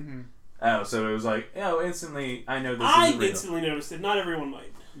 Mm-hmm. Oh, so it was like, instantly, I know this I is instantly noticed it. Not everyone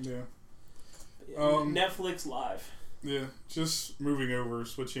might. Yeah. Netflix Live. Yeah, just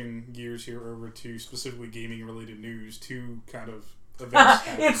switching gears here over to specifically gaming-related news, two kind of events.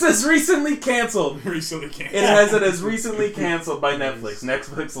 It says recently canceled. Recently canceled. It has it as recently canceled by Netflix.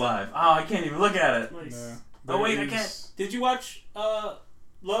 Netflix Live. Oh, I can't even look at it. Nice. Oh wait, I can't. Did you watch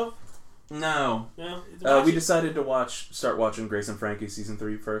Love? No. No. We decided to start watching Grace and Frankie season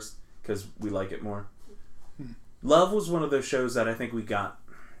 3 first because we like it more. Love was one of those shows that I think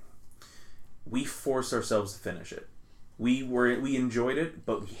we forced ourselves to finish it. We enjoyed it,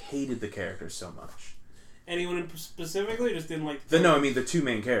 but we hated the characters so much. Anyone specifically just didn't like No, I mean the two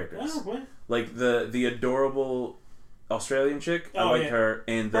main characters. Oh, what? Like the adorable Australian chick, I liked her,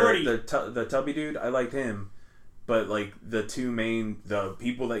 and the tubby dude, I liked him. But like the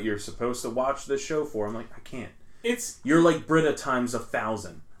people that you're supposed to watch this show for, I'm like, I can't. You're like Britta times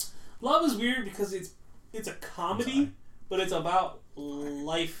 1,000. Love is weird because it's a comedy, but it's about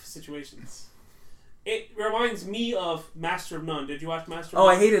life situations. It reminds me of Master of None. Did you watch Master of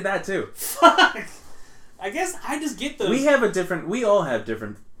None? I hated that too. Fuck! I guess I just get those. We all have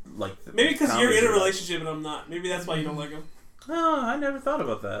different, like... Maybe because you're in a relationship and I'm not. Maybe that's why you don't like them. Oh, I never thought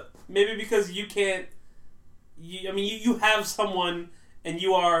about that. Maybe because you can't... You have someone and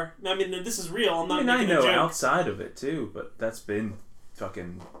you are... I mean, this is real. I'm not making a joke. I know outside of it too, but that's been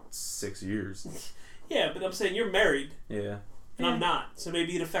fucking 6 years. Yeah, but I'm saying you're married. Yeah. And I'm not. So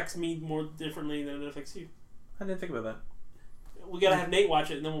maybe it affects me more differently than it affects you. I didn't think about that. We gotta have Nate watch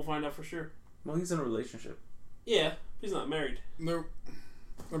it and then we'll find out for sure. Well, he's in a relationship. Yeah, he's not married. Nope.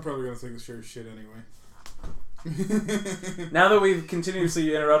 I'm probably gonna think this show's shit anyway. Now that we've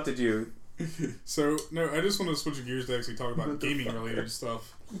continuously interrupted you. So, no, I just want to switch gears to actually talk about gaming-related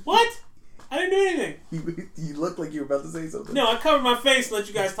stuff. What? I didn't do anything. You looked like you were about to say something. No, I covered my face and let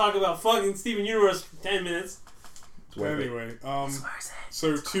you guys talk about fucking Steven Universe for 10 minutes. Anyway,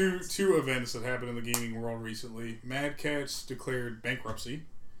 so two events that happened in the gaming world recently. Mad Catz declared bankruptcy.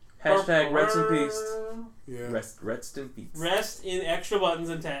 Hashtag rest in peace. Yeah. Rest in peace. Rest in extra buttons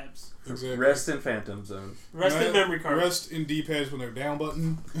and tabs. Exactly. Rest in Phantom Zone. Rest in memory card. Rest in D-pads when they're down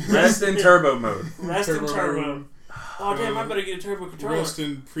button. Rest in turbo mode. Rest in turbo. Oh damn! I better get a turbo controller. Rest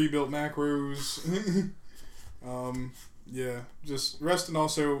in pre-built macros. Yeah, just rest in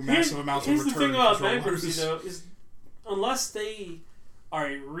also massive amounts of return. Here's the thing about bankruptcy though is, unless they are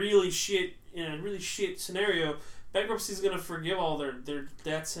in a really shit scenario, bankruptcy is going to forgive all their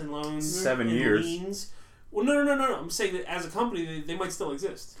debts and loans. 7 years. Liens. Well, no. I'm saying that as a company, they might still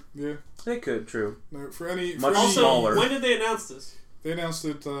exist. Yeah, they could. True. No, much smaller. When did they announce this? They announced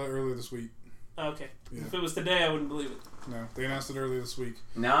it earlier this week. Okay. Yeah. If it was today, I wouldn't believe it. No, they announced it earlier this week.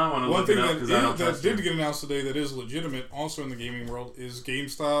 Now I want to look it up because I don't trust that did get announced today that is legitimate, also in the gaming world, is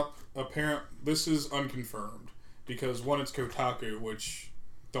GameStop. This is unconfirmed because one, it's Kotaku, which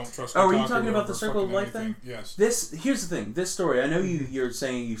don't trust. Oh, Kotaku are you talking about the Circle of Life thing? Yes. Here's the thing. This story, I know you're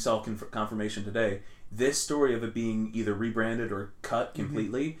saying you saw confirmation today. This story of it being either rebranded or cut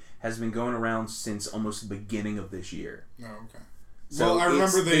completely has been going around since almost the beginning of this year. Oh, okay. So well, I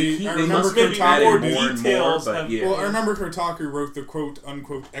remember Kotaku. Well, I remember Kotaku wrote the quote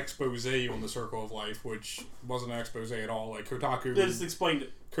unquote expose on the Circle of Life, which wasn't an expose at all. Like Kotaku, they just explained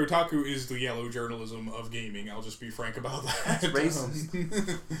it. Kotaku is the yellow journalism of gaming. I'll just be frank about that. That's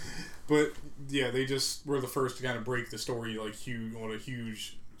racist. But yeah, they just were the first to kind of break the story like on a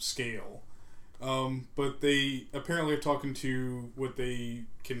huge scale. But they apparently are talking to what they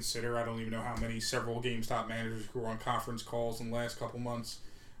consider, I don't even know how many, several GameStop managers who were on conference calls in the last couple months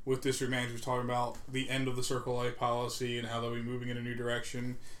with district managers talking about the end of the Circle Life policy and how they'll be moving in a new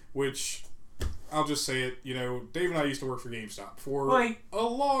direction, which, I'll just say it, Dave and I used to work for GameStop for a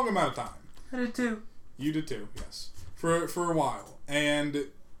long amount of time. I did too. You did too, yes. For a while. And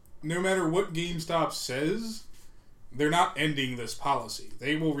no matter what GameStop says, they're not ending this policy.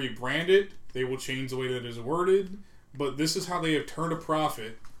 They will rebrand it. They will change the way that it is worded, but this is how they have turned a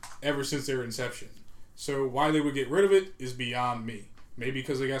profit ever since their inception. So why they would get rid of it is beyond me. Maybe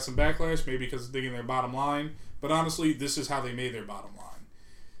because they got some backlash, maybe because it's digging their bottom line, but honestly, this is how they made their bottom line.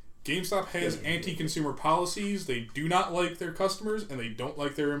 GameStop has anti-consumer policies. They do not like their customers, and they don't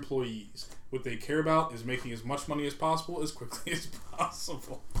like their employees. What they care about is making as much money as possible as quickly as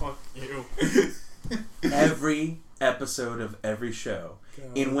possible. Fuck you. Every episode of every show.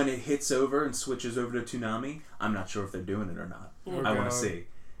 God. And when it hits over and switches over to Toonami, I'm not sure if they're doing it or not. Oh, I want to see.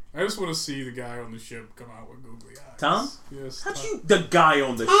 I just want to see the guy on the ship come out with googly eyes. Tom? Yes. The guy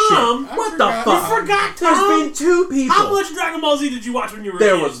on the ship? What the fuck? You forgot Tom? There's been two people. How much Dragon Ball Z did you watch when you were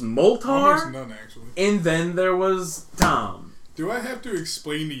There a kid? was Moltar. Almost none, actually. And then there was Tom. Do I have to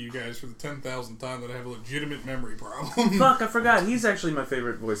explain to you guys for the 10,000th time that I have a legitimate memory problem? Fuck, I forgot. He's actually my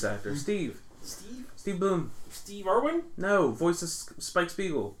favorite voice actor. Steve Bloom. Steve Irwin? No, voice of Spike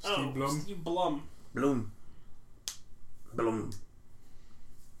Spiegel. Steve Blum. Steve Blum. Bloom.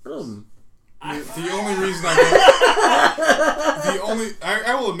 The only reason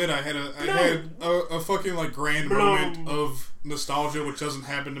I will admit I had a fucking like grand moment of nostalgia, which doesn't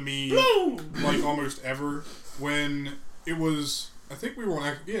happen to me like almost ever. When it was, I think we were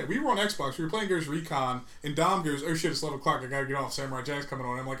on Xbox. We were playing Ghost Recon, and Dom goes, "Oh shit, it's 11 o'clock. I gotta get off. Samurai Jack's coming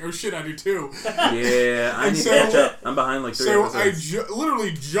on." I'm like, "Oh shit, I do too." Yeah, I need to catch up. I'm behind like 3 episodes. So I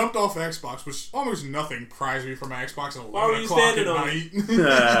literally jumped off Xbox, which almost nothing prized me from my Xbox at 11 o'clock at night.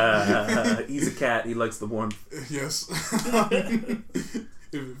 He's a cat. He likes the warmth. Yes.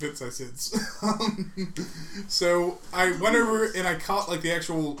 If it fits, I sits. So I went over and I caught like the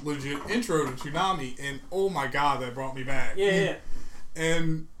actual legit intro to Toonami, and oh my god, that brought me back. Yeah.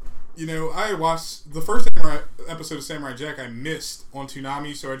 And you know, I watched the first episode of Samurai Jack I missed on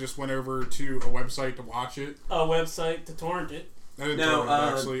Toonami, so I just went over to a website to watch it. A website to torrent it. I didn't torrent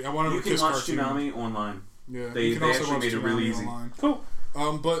it, actually. I wanted to Kiss Cartoon. You can watch Toonami online. Yeah, they actually made it really easy. Online. Cool.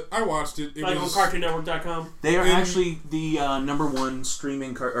 But I watched it. It like was on CartoonNetwork.com. They are actually the #1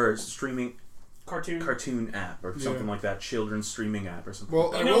 streaming cartoon app or something like that. Children's streaming app or something.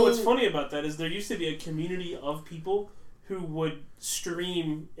 Well, like you that. know what's funny about that is there used to be a community of people who would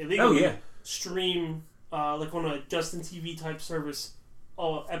stream illegally. Oh yeah. Stream like on a Justin TV type service.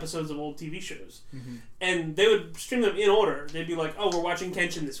 Episodes of old TV shows, and they would stream them in order. They'd be like, "Oh, we're watching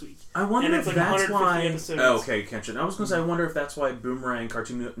Kenshin this week." I wonder if like that's why. Episodes. Oh, okay, Kenshin. I was going to say, I wonder if that's why Boomerang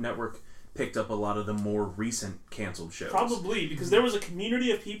Cartoon Network picked up a lot of the more recent canceled shows. Probably because there was a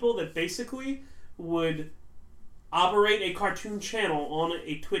community of people that basically would operate a cartoon channel on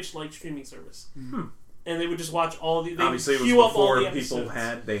a Twitch-like streaming service. And they would just watch all the. Obviously, it was before people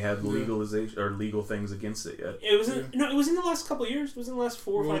had legalization or legal things against it yet. It was it was in the last couple of years. It was in the last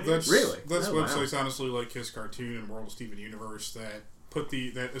 4 or 5 years. Really? That's websites honestly like Kiss Cartoon and World of Steven Universe that put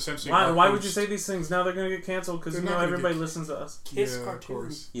that essentially. Why would you say these things now? They're going to get canceled because everybody listens to us. Kiss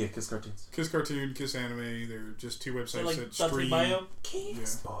Cartoons. Yeah, Kiss Cartoons. Kiss Cartoon, Kiss Anime. They're just two websites like that stream.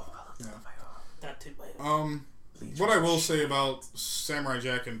 Kiss. What I will say about Samurai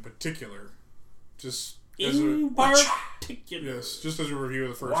Jack in particular. Just as a review of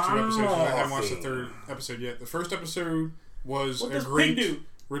the first 2 episodes. I haven't watched the 3rd episode yet. The first episode was a great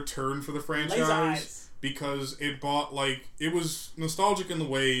return for the franchise because it was nostalgic in the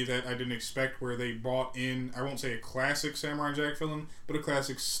way that I didn't expect, where they brought in, I won't say a classic Samurai Jack villain, but a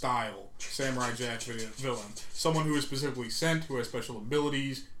classic style Samurai Jack villain. Someone who is specifically sent, who has special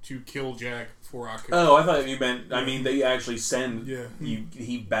abilities to kill Jack for Aku. Oh, I thought you meant, they actually send,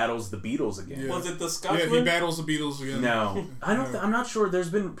 he battles the Beatles again. Yeah. Was it the Scotsman? Yeah, he battles the Beatles again. No. I'm not sure.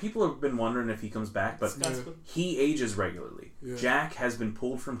 People have been wondering if he comes back, but he ages regularly. Yeah. Jack has been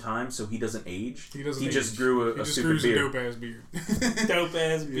pulled from time, so he doesn't age. He just grew a stupid beard. Dope-ass beard.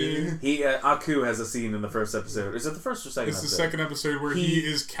 Dope-ass beard. Aku has a scene in the first episode. Is it the first or second episode? It's the second episode where he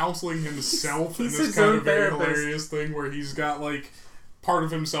is counseling himself in this kind of very hilarious thing where he's got part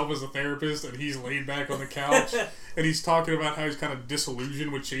of himself as a therapist and he's laid back on the couch and he's talking about how he's kind of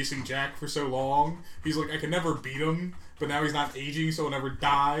disillusioned with chasing Jack for so long. He's like, I can never beat him, but now he's not aging, so he'll never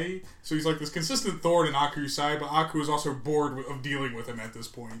die. So he's like this consistent thorn in Aku's side, but Aku is also bored of dealing with him at this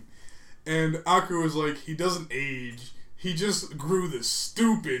point. And Aku is like, he doesn't age. He just grew this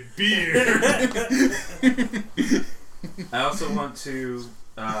stupid beard. I also want to,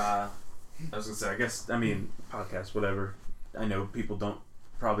 podcast, whatever. I know people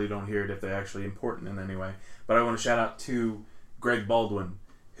probably don't hear it if they're actually important in any way. But I want to shout out to Greg Baldwin,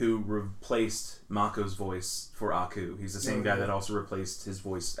 who replaced Mako's voice for Aku. He's the same guy that also replaced his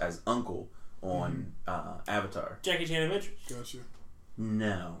voice as Uncle on Avatar. Jackie Chan Adventures. Gotcha.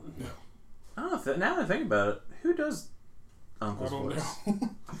 No. I don't know. Now that I think about it, who does Uncle's voice?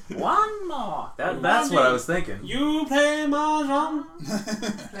 One more. That's what I was thinking. You play mahjong.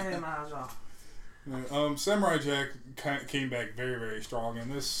 Play mahjong. Samurai Jack came back very, very strong,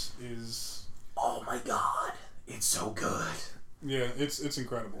 and this is... Oh my god. It's so good. Yeah, it's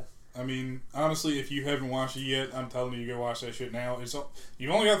incredible. I mean, honestly, if you haven't watched it yet, I'm telling you, go watch that shit now.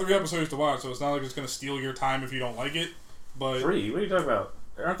 You've only got 3 episodes to watch, so it's not like it's going to steal your time if you don't like it. But 3? What are you talking about?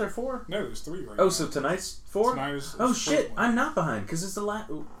 Aren't there 4? No, there's 3 right now. Oh, so tonight's 4? Tonight is shit. I'm not behind, because it's the last...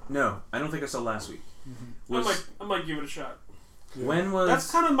 No, I don't think I saw last week. I might give it a shot. Yeah. When was...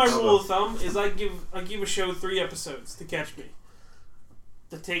 That's kind of my rule of thumb, is I give a show 3 episodes to catch me.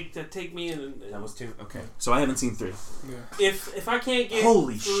 To take me in. That was 2? Okay. So I haven't seen 3. Yeah. If I can't get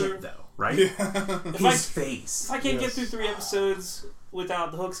Holy through, shit, though, right? Yeah. His face. If I can't get through 3 episodes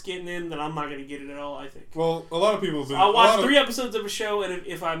without the hooks getting in, then I'm not going to get it at all, I think. Well, a lot of people do. I'll watch 3 episodes of a show, and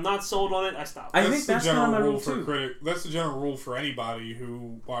if I'm not sold on it, I stop. I think that's the general kind of my rule rule, for too. critic. That's the general rule for anybody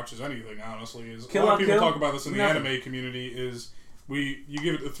who watches anything, honestly. Is Kill a lot la of people Kill? talk about this in the anime community, is you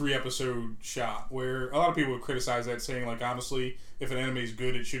give it a 3-episode shot, where a lot of people would criticize that, saying, like, honestly, if an anime is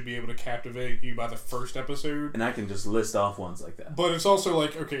good, it should be able to captivate you by the first episode. And I can just list off ones like that. But it's also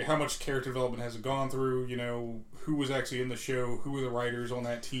like, okay, how much character development has it gone through? Who was actually in the show? Who were the writers on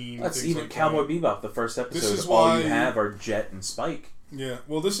that team? That's even like Cowboy Bebop, the first episode. This is all why you have are Jet and Spike. Yeah,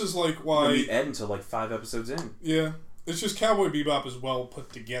 well, this is like why... You end until like 5 episodes in. Yeah. It's just Cowboy Bebop is well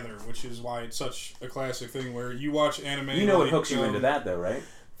put together, which is why it's such a classic thing where you watch anime... You know what hooks you into that, though, right?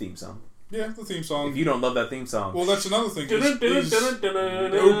 Theme song. Yeah, the theme song. If you don't love that theme song... Well, that's another thing.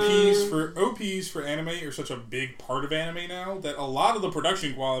 OPs for anime are such a big part of anime now that a lot of the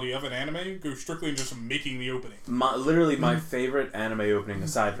production quality of an anime goes strictly into just making the opening. My favorite anime opening,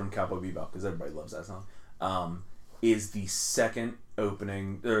 aside from Cowboy Bebop, because everybody loves that song, is the second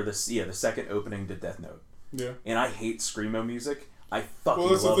opening... Or the second opening to Death Note. Yeah. And I hate screamo music. I fucking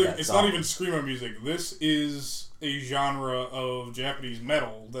that's love the thing. that It's song. not even screamo music. This is a genre of Japanese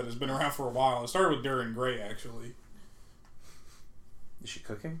metal that has been around for a while. It started with Darren Gray, actually. Is she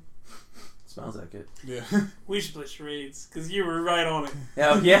cooking? Smells like it. Yeah. We should play charades, because you were right on it.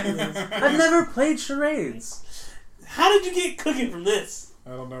 Oh, yeah. I've never played charades. How did you get cooking from this?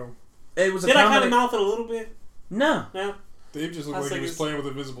 I don't know. It was Did I kind of mouth it a little bit? No. No? Dave just looked like he was playing with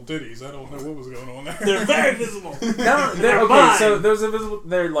invisible titties. I don't know what was going on there. They're very visible. Okay, so those invisible.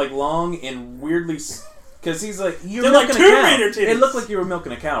 They're like long and weirdly. Because he's like, you're They're milking like Tomb a cow. Raider titties. It looked like you were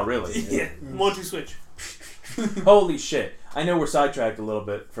milking a cow, really. Yeah. 1-2 switch. Holy shit! I know we're sidetracked a little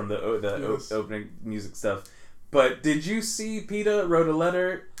bit from the Yes. opening music stuff, but did you see PETA wrote a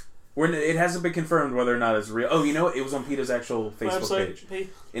letter? Where it hasn't been confirmed whether or not it's real. Oh, you know what? It was on PETA's actual Facebook page,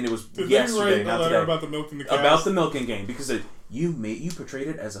 and it was Did yesterday, they write not a letter today. about the milking the cows? About the milking game, because you portrayed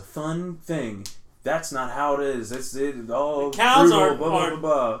it as a fun thing. That's not how it is. It's all Cows brutal, blah,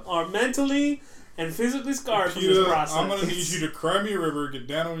 blah, blah. are mentally and physically scarred from PETA, this process. I'm going to need you to cry me a river, get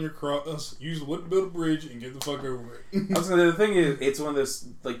down on your cross, use the wood to build a bridge, and get the fuck over it. I was gonna, the thing is, it's one of those,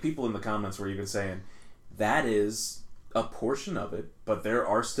 like, people in the comments were even saying, that is a portion of it, but there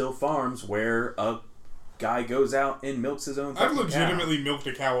are still farms where a guy goes out and milks his own I've fucking legitimately milked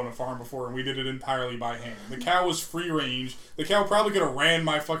a cow on a farm before, and we did it entirely by hand. The cow was free range. The cow probably could have ran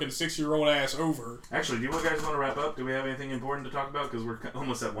my fucking 6-year-old ass over. Actually, do you guys want to wrap up? Do we have anything important to talk about? Because we're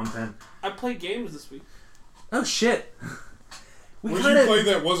almost at 1:10. I played games this week. Oh, shit. What did you play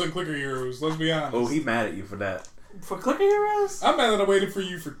that wasn't Clicker Heroes? Let's be honest. Oh, he's mad at you for that. For Clicker Heroes? I'm mad that I waited for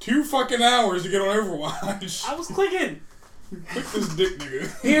you for 2 fucking hours to get on Overwatch. I was clicking. Click this dick,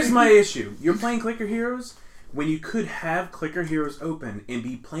 nigga. Here's my issue. You're playing Clicker Heroes when you could have Clicker Heroes open and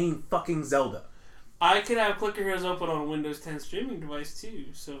be playing fucking Zelda. I could have Clicker Heroes open on a Windows 10 streaming device too,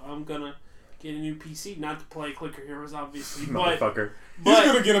 so I'm gonna get a new PC, not to play Clicker Heroes, obviously, Motherfucker. He's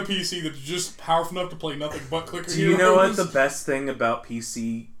gonna get a PC that's just powerful enough to play nothing but Clicker Heroes. Do you know what the best thing about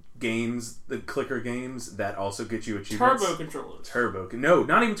PC games, the clicker games, that also get you achievements? Turbo controllers. No,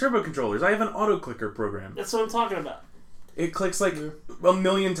 not even turbo controllers. I have an auto clicker program. That's what I'm talking about. It clicks like a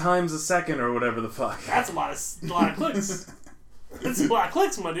million times a second or whatever the fuck. That's a lot of clicks. That's a lot of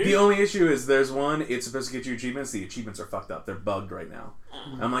clicks, my dude. The only issue is there's one, it's supposed to get you achievements. The achievements are fucked up. They're bugged right now.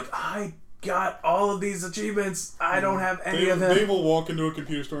 I'm like, I got all of these achievements. I don't have any of them. Dave will walk into a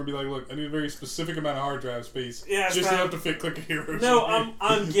computer store and be like, look, I need a very specific amount of hard drive space. Yeah, just enough to fit Clicker Heroes. No,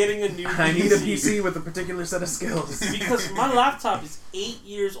 I'm getting a new PC. I need a PC with a particular set of skills. Because my laptop is 8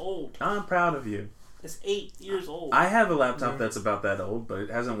 years old. I'm proud of you. It's 8 years old. I have a laptop that's about that old, but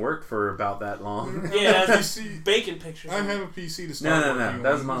it hasn't worked for about that long. Yeah, that's bacon pictures. I have a PC to start No. working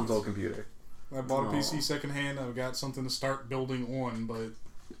That's on. Mom's old computer. I bought a PC secondhand. I've got something to start building on, but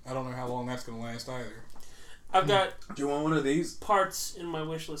I don't know how long that's going to last either. I've got Do you want one of these? parts in my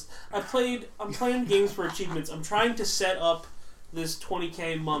wish list. I'm playing games for achievements. I'm trying to set up this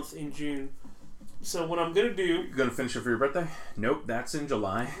 20K month in June. So what I'm gonna do? You gonna finish it for your birthday? Nope, that's in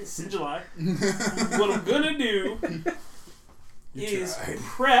July. It's in July. What I'm gonna do is tried.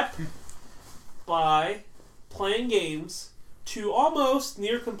 prep by playing games to almost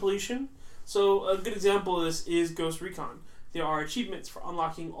near completion. So a good example of this is Ghost Recon. There are achievements for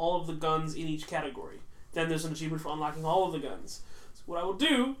unlocking all of the guns in each category. Then there's an achievement for unlocking all of the guns. So what I will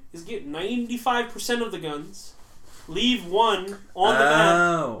do is get 95% of the guns, leave one on the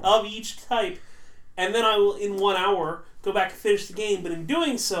map of each type, and then I will, in 1 hour, go back and finish the game. But in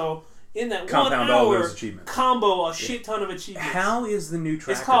doing so, in that Compound 1 all hour, those achievements. combo a shit ton of achievements. How is the new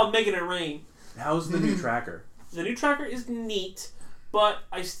tracker? It's called Making It Rain. How's the new tracker? The new tracker is neat, but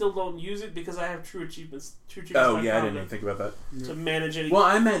I still don't use it because I have true achievements. Oh yeah, I didn't even think about that. To manage any. Well,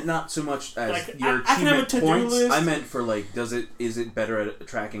 I meant not so much as Like, your I can have a achievement to-do points. list. I meant for like, is it better at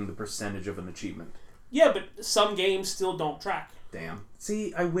tracking the percentage of an achievement? Yeah, but some games still don't track. Damn.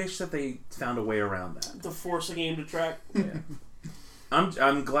 See, I wish that they found a way around that. To force a game to track. Yeah.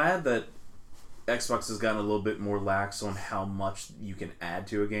 I'm glad that Xbox has gotten a little bit more lax on how much you can add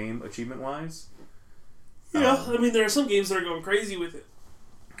to a game achievement-wise. Yeah, I mean, there are some games that are going crazy with it.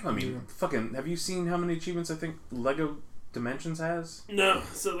 I mean, fucking, have you seen how many achievements I think Lego Dimensions has? No,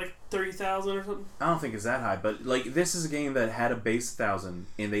 so like 30,000 or something? I don't think it's that high, but like this is a game that had a base 1,000,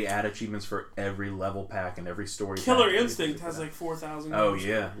 and they add achievements for every level pack and every story. Killer pack Instinct has like 4,000. Oh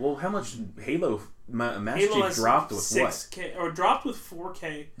yeah. Well, how much Halo Master Halo Chief has dropped with 6K, or dropped with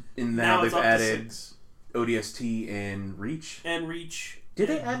 4K. And now it's they've up to added 6. ODST and Reach. And Reach. Did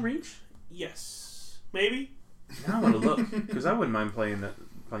they add Reach? Yes. Maybe? Now I want to look because I wouldn't mind playing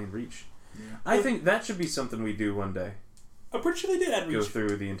Reach. Yeah. I think that should be something we do one day. I'm pretty sure they did add Reach. Go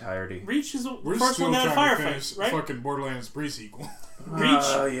through the entirety. Reach is the We're first still one that had trying a to finish firefight, right? fucking Borderlands pre-sequel. Reach,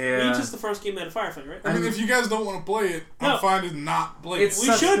 yeah. Reach is the first game that had a firefight, right? I mean, if you guys don't want to play it, No. I'm fine to not play It it. We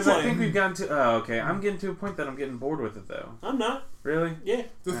sucks should 'cause I play think it. we've gotten to. Oh, okay. I'm getting to a point that I'm getting bored with it though. I'm not. Really? Yeah.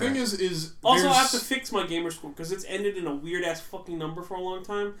 The thing is Also, I there's- have to fix my gamer score because it's ended in a weird ass fucking number for a long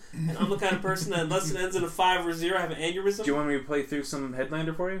time, and I'm the kind of person that unless it ends in a 5 or 0, I have an aneurysm. Do you want me to play through some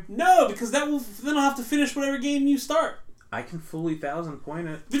Headlander for you? No, because then I'll have to finish whatever game you start. I can fully 1,000 point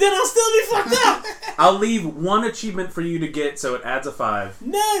it. But then I'll still be fucked up. I'll leave one achievement for you to get, so it adds a 5.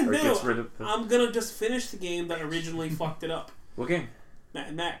 No, Or it gets rid no. of the... I'm gonna just finish the game that originally fucked it up. What game?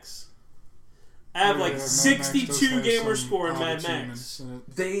 Mad Max. I have Yeah, like Mad Max 62 does have gamer some score in odd Mad achievements Max. in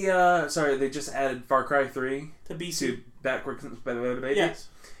it. They just added Far Cry 3 To BC. to backwards. Yes.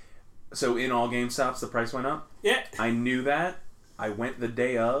 So in all GameStops, the price went up. Yeah. I knew that. I went the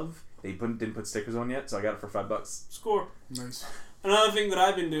day of. They didn't put stickers on yet, so I got it for $5. Score. Nice. Another thing that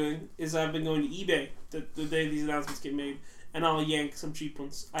I've been doing is I've been going to eBay the day these announcements get made, and I'll yank some cheap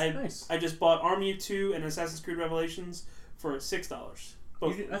ones. Nice. I just bought Army of 2 and Assassin's Creed Revelations for $6.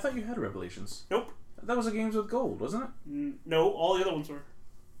 Both. I thought you had Revelations. Nope. That was a Games with Gold, wasn't it? No, all the other ones were.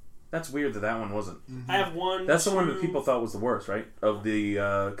 That's weird that one wasn't. I have one. That's the one that 2 people thought was the worst, right? Of the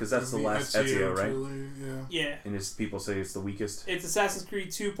because that's the last Ezio, right? Trilogy, yeah. Yeah. And people say it's the weakest. It's Assassin's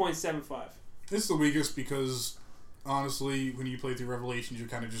Creed 2.75. It's the weakest because, honestly, when you play through Revelations, you're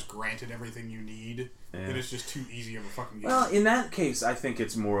kind of just granted everything you need, and it's just too easy of a fucking game. Well, in that case, I think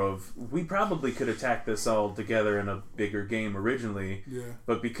it's more of we probably could attack this all together in a bigger game originally, yeah.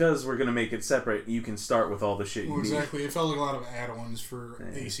 but because we're gonna make it separate, you can start with all the shit you Well, need. exactly. It felt like a lot of add-ons for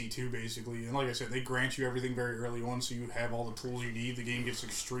Yeah. AC2, basically. And like I said, they grant you everything very early on, so you have all the tools you need. The game gets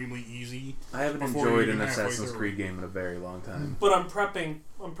extremely easy. I haven't before you enjoyed even an halfway Assassin's through. Creed game in a very long time. But I'm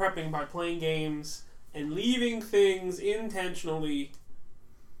prepping by playing games and leaving things intentionally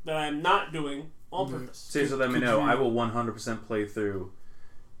that I'm not doing on Yeah. purpose. Seriously, let me Could know. you- I will 100% play through.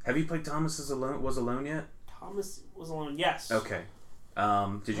 Have you played Thomas Was Alone yet? Thomas was alone. Yes. Okay.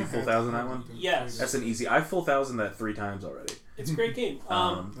 Did you I full had- 1,000 that one? Yes. That's an easy. I full 1,000 that 3 times already. It's a great game. I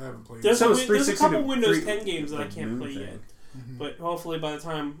haven't played There's, it. So a, it's there's a 360 couple to Windows 3 10 games that I the can't moon play thing. yet. But hopefully by the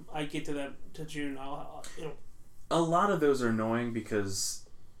time I get to June, I'll A lot of those are annoying because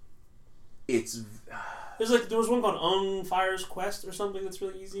it's. there was one called On Fire's Quest or something that's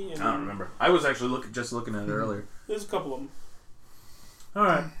really easy. And I don't remember. I was actually looking at it earlier. There's a couple of them. All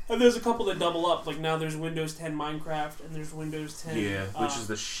right. And there's a couple that double up. Like now there's Windows 10 Minecraft and there's Windows 10. Yeah, which is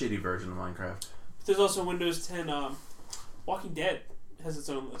the shitty version of Minecraft. There's also Windows 10 Walking Dead has its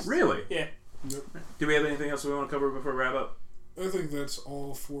own list. Really? Yeah. Yep. Do we have anything else we want to cover before we wrap up? I think that's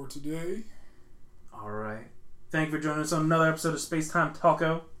all for today. All right. Thank you for joining us on another episode of Space Time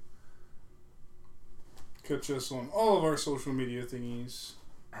Taco. Catch us on all of our social media thingies.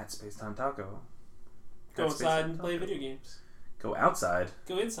 At Space Time Taco. Go At Space outside Time and play Taco. video games. Go outside.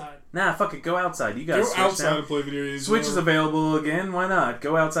 Go inside. Nah, fuck it. Go outside. You guys Go switch outside now. and play video games. Switch is available again. Why not?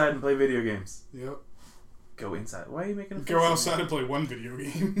 Go outside and play video games. Yep. Go inside. Why are you making a face Go at me? outside and play one video game.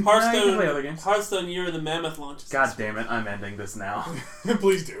 Nah, you can Hearthstone. play other games. Hearthstone Year of the Mammoth launches. God damn it. I'm ending this now.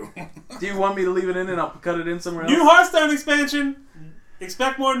 Please do. Do you want me to leave it in and I'll cut it in somewhere else? New Hearthstone expansion.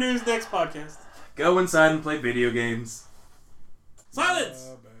 Expect more news next podcast. Go inside and play video games.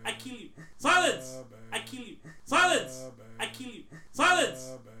 Silence! I kill you. Silence! I kill you. Silence! I kill you.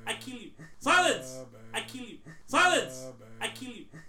 Silence! I kill you. Silence! I kill you. Silence!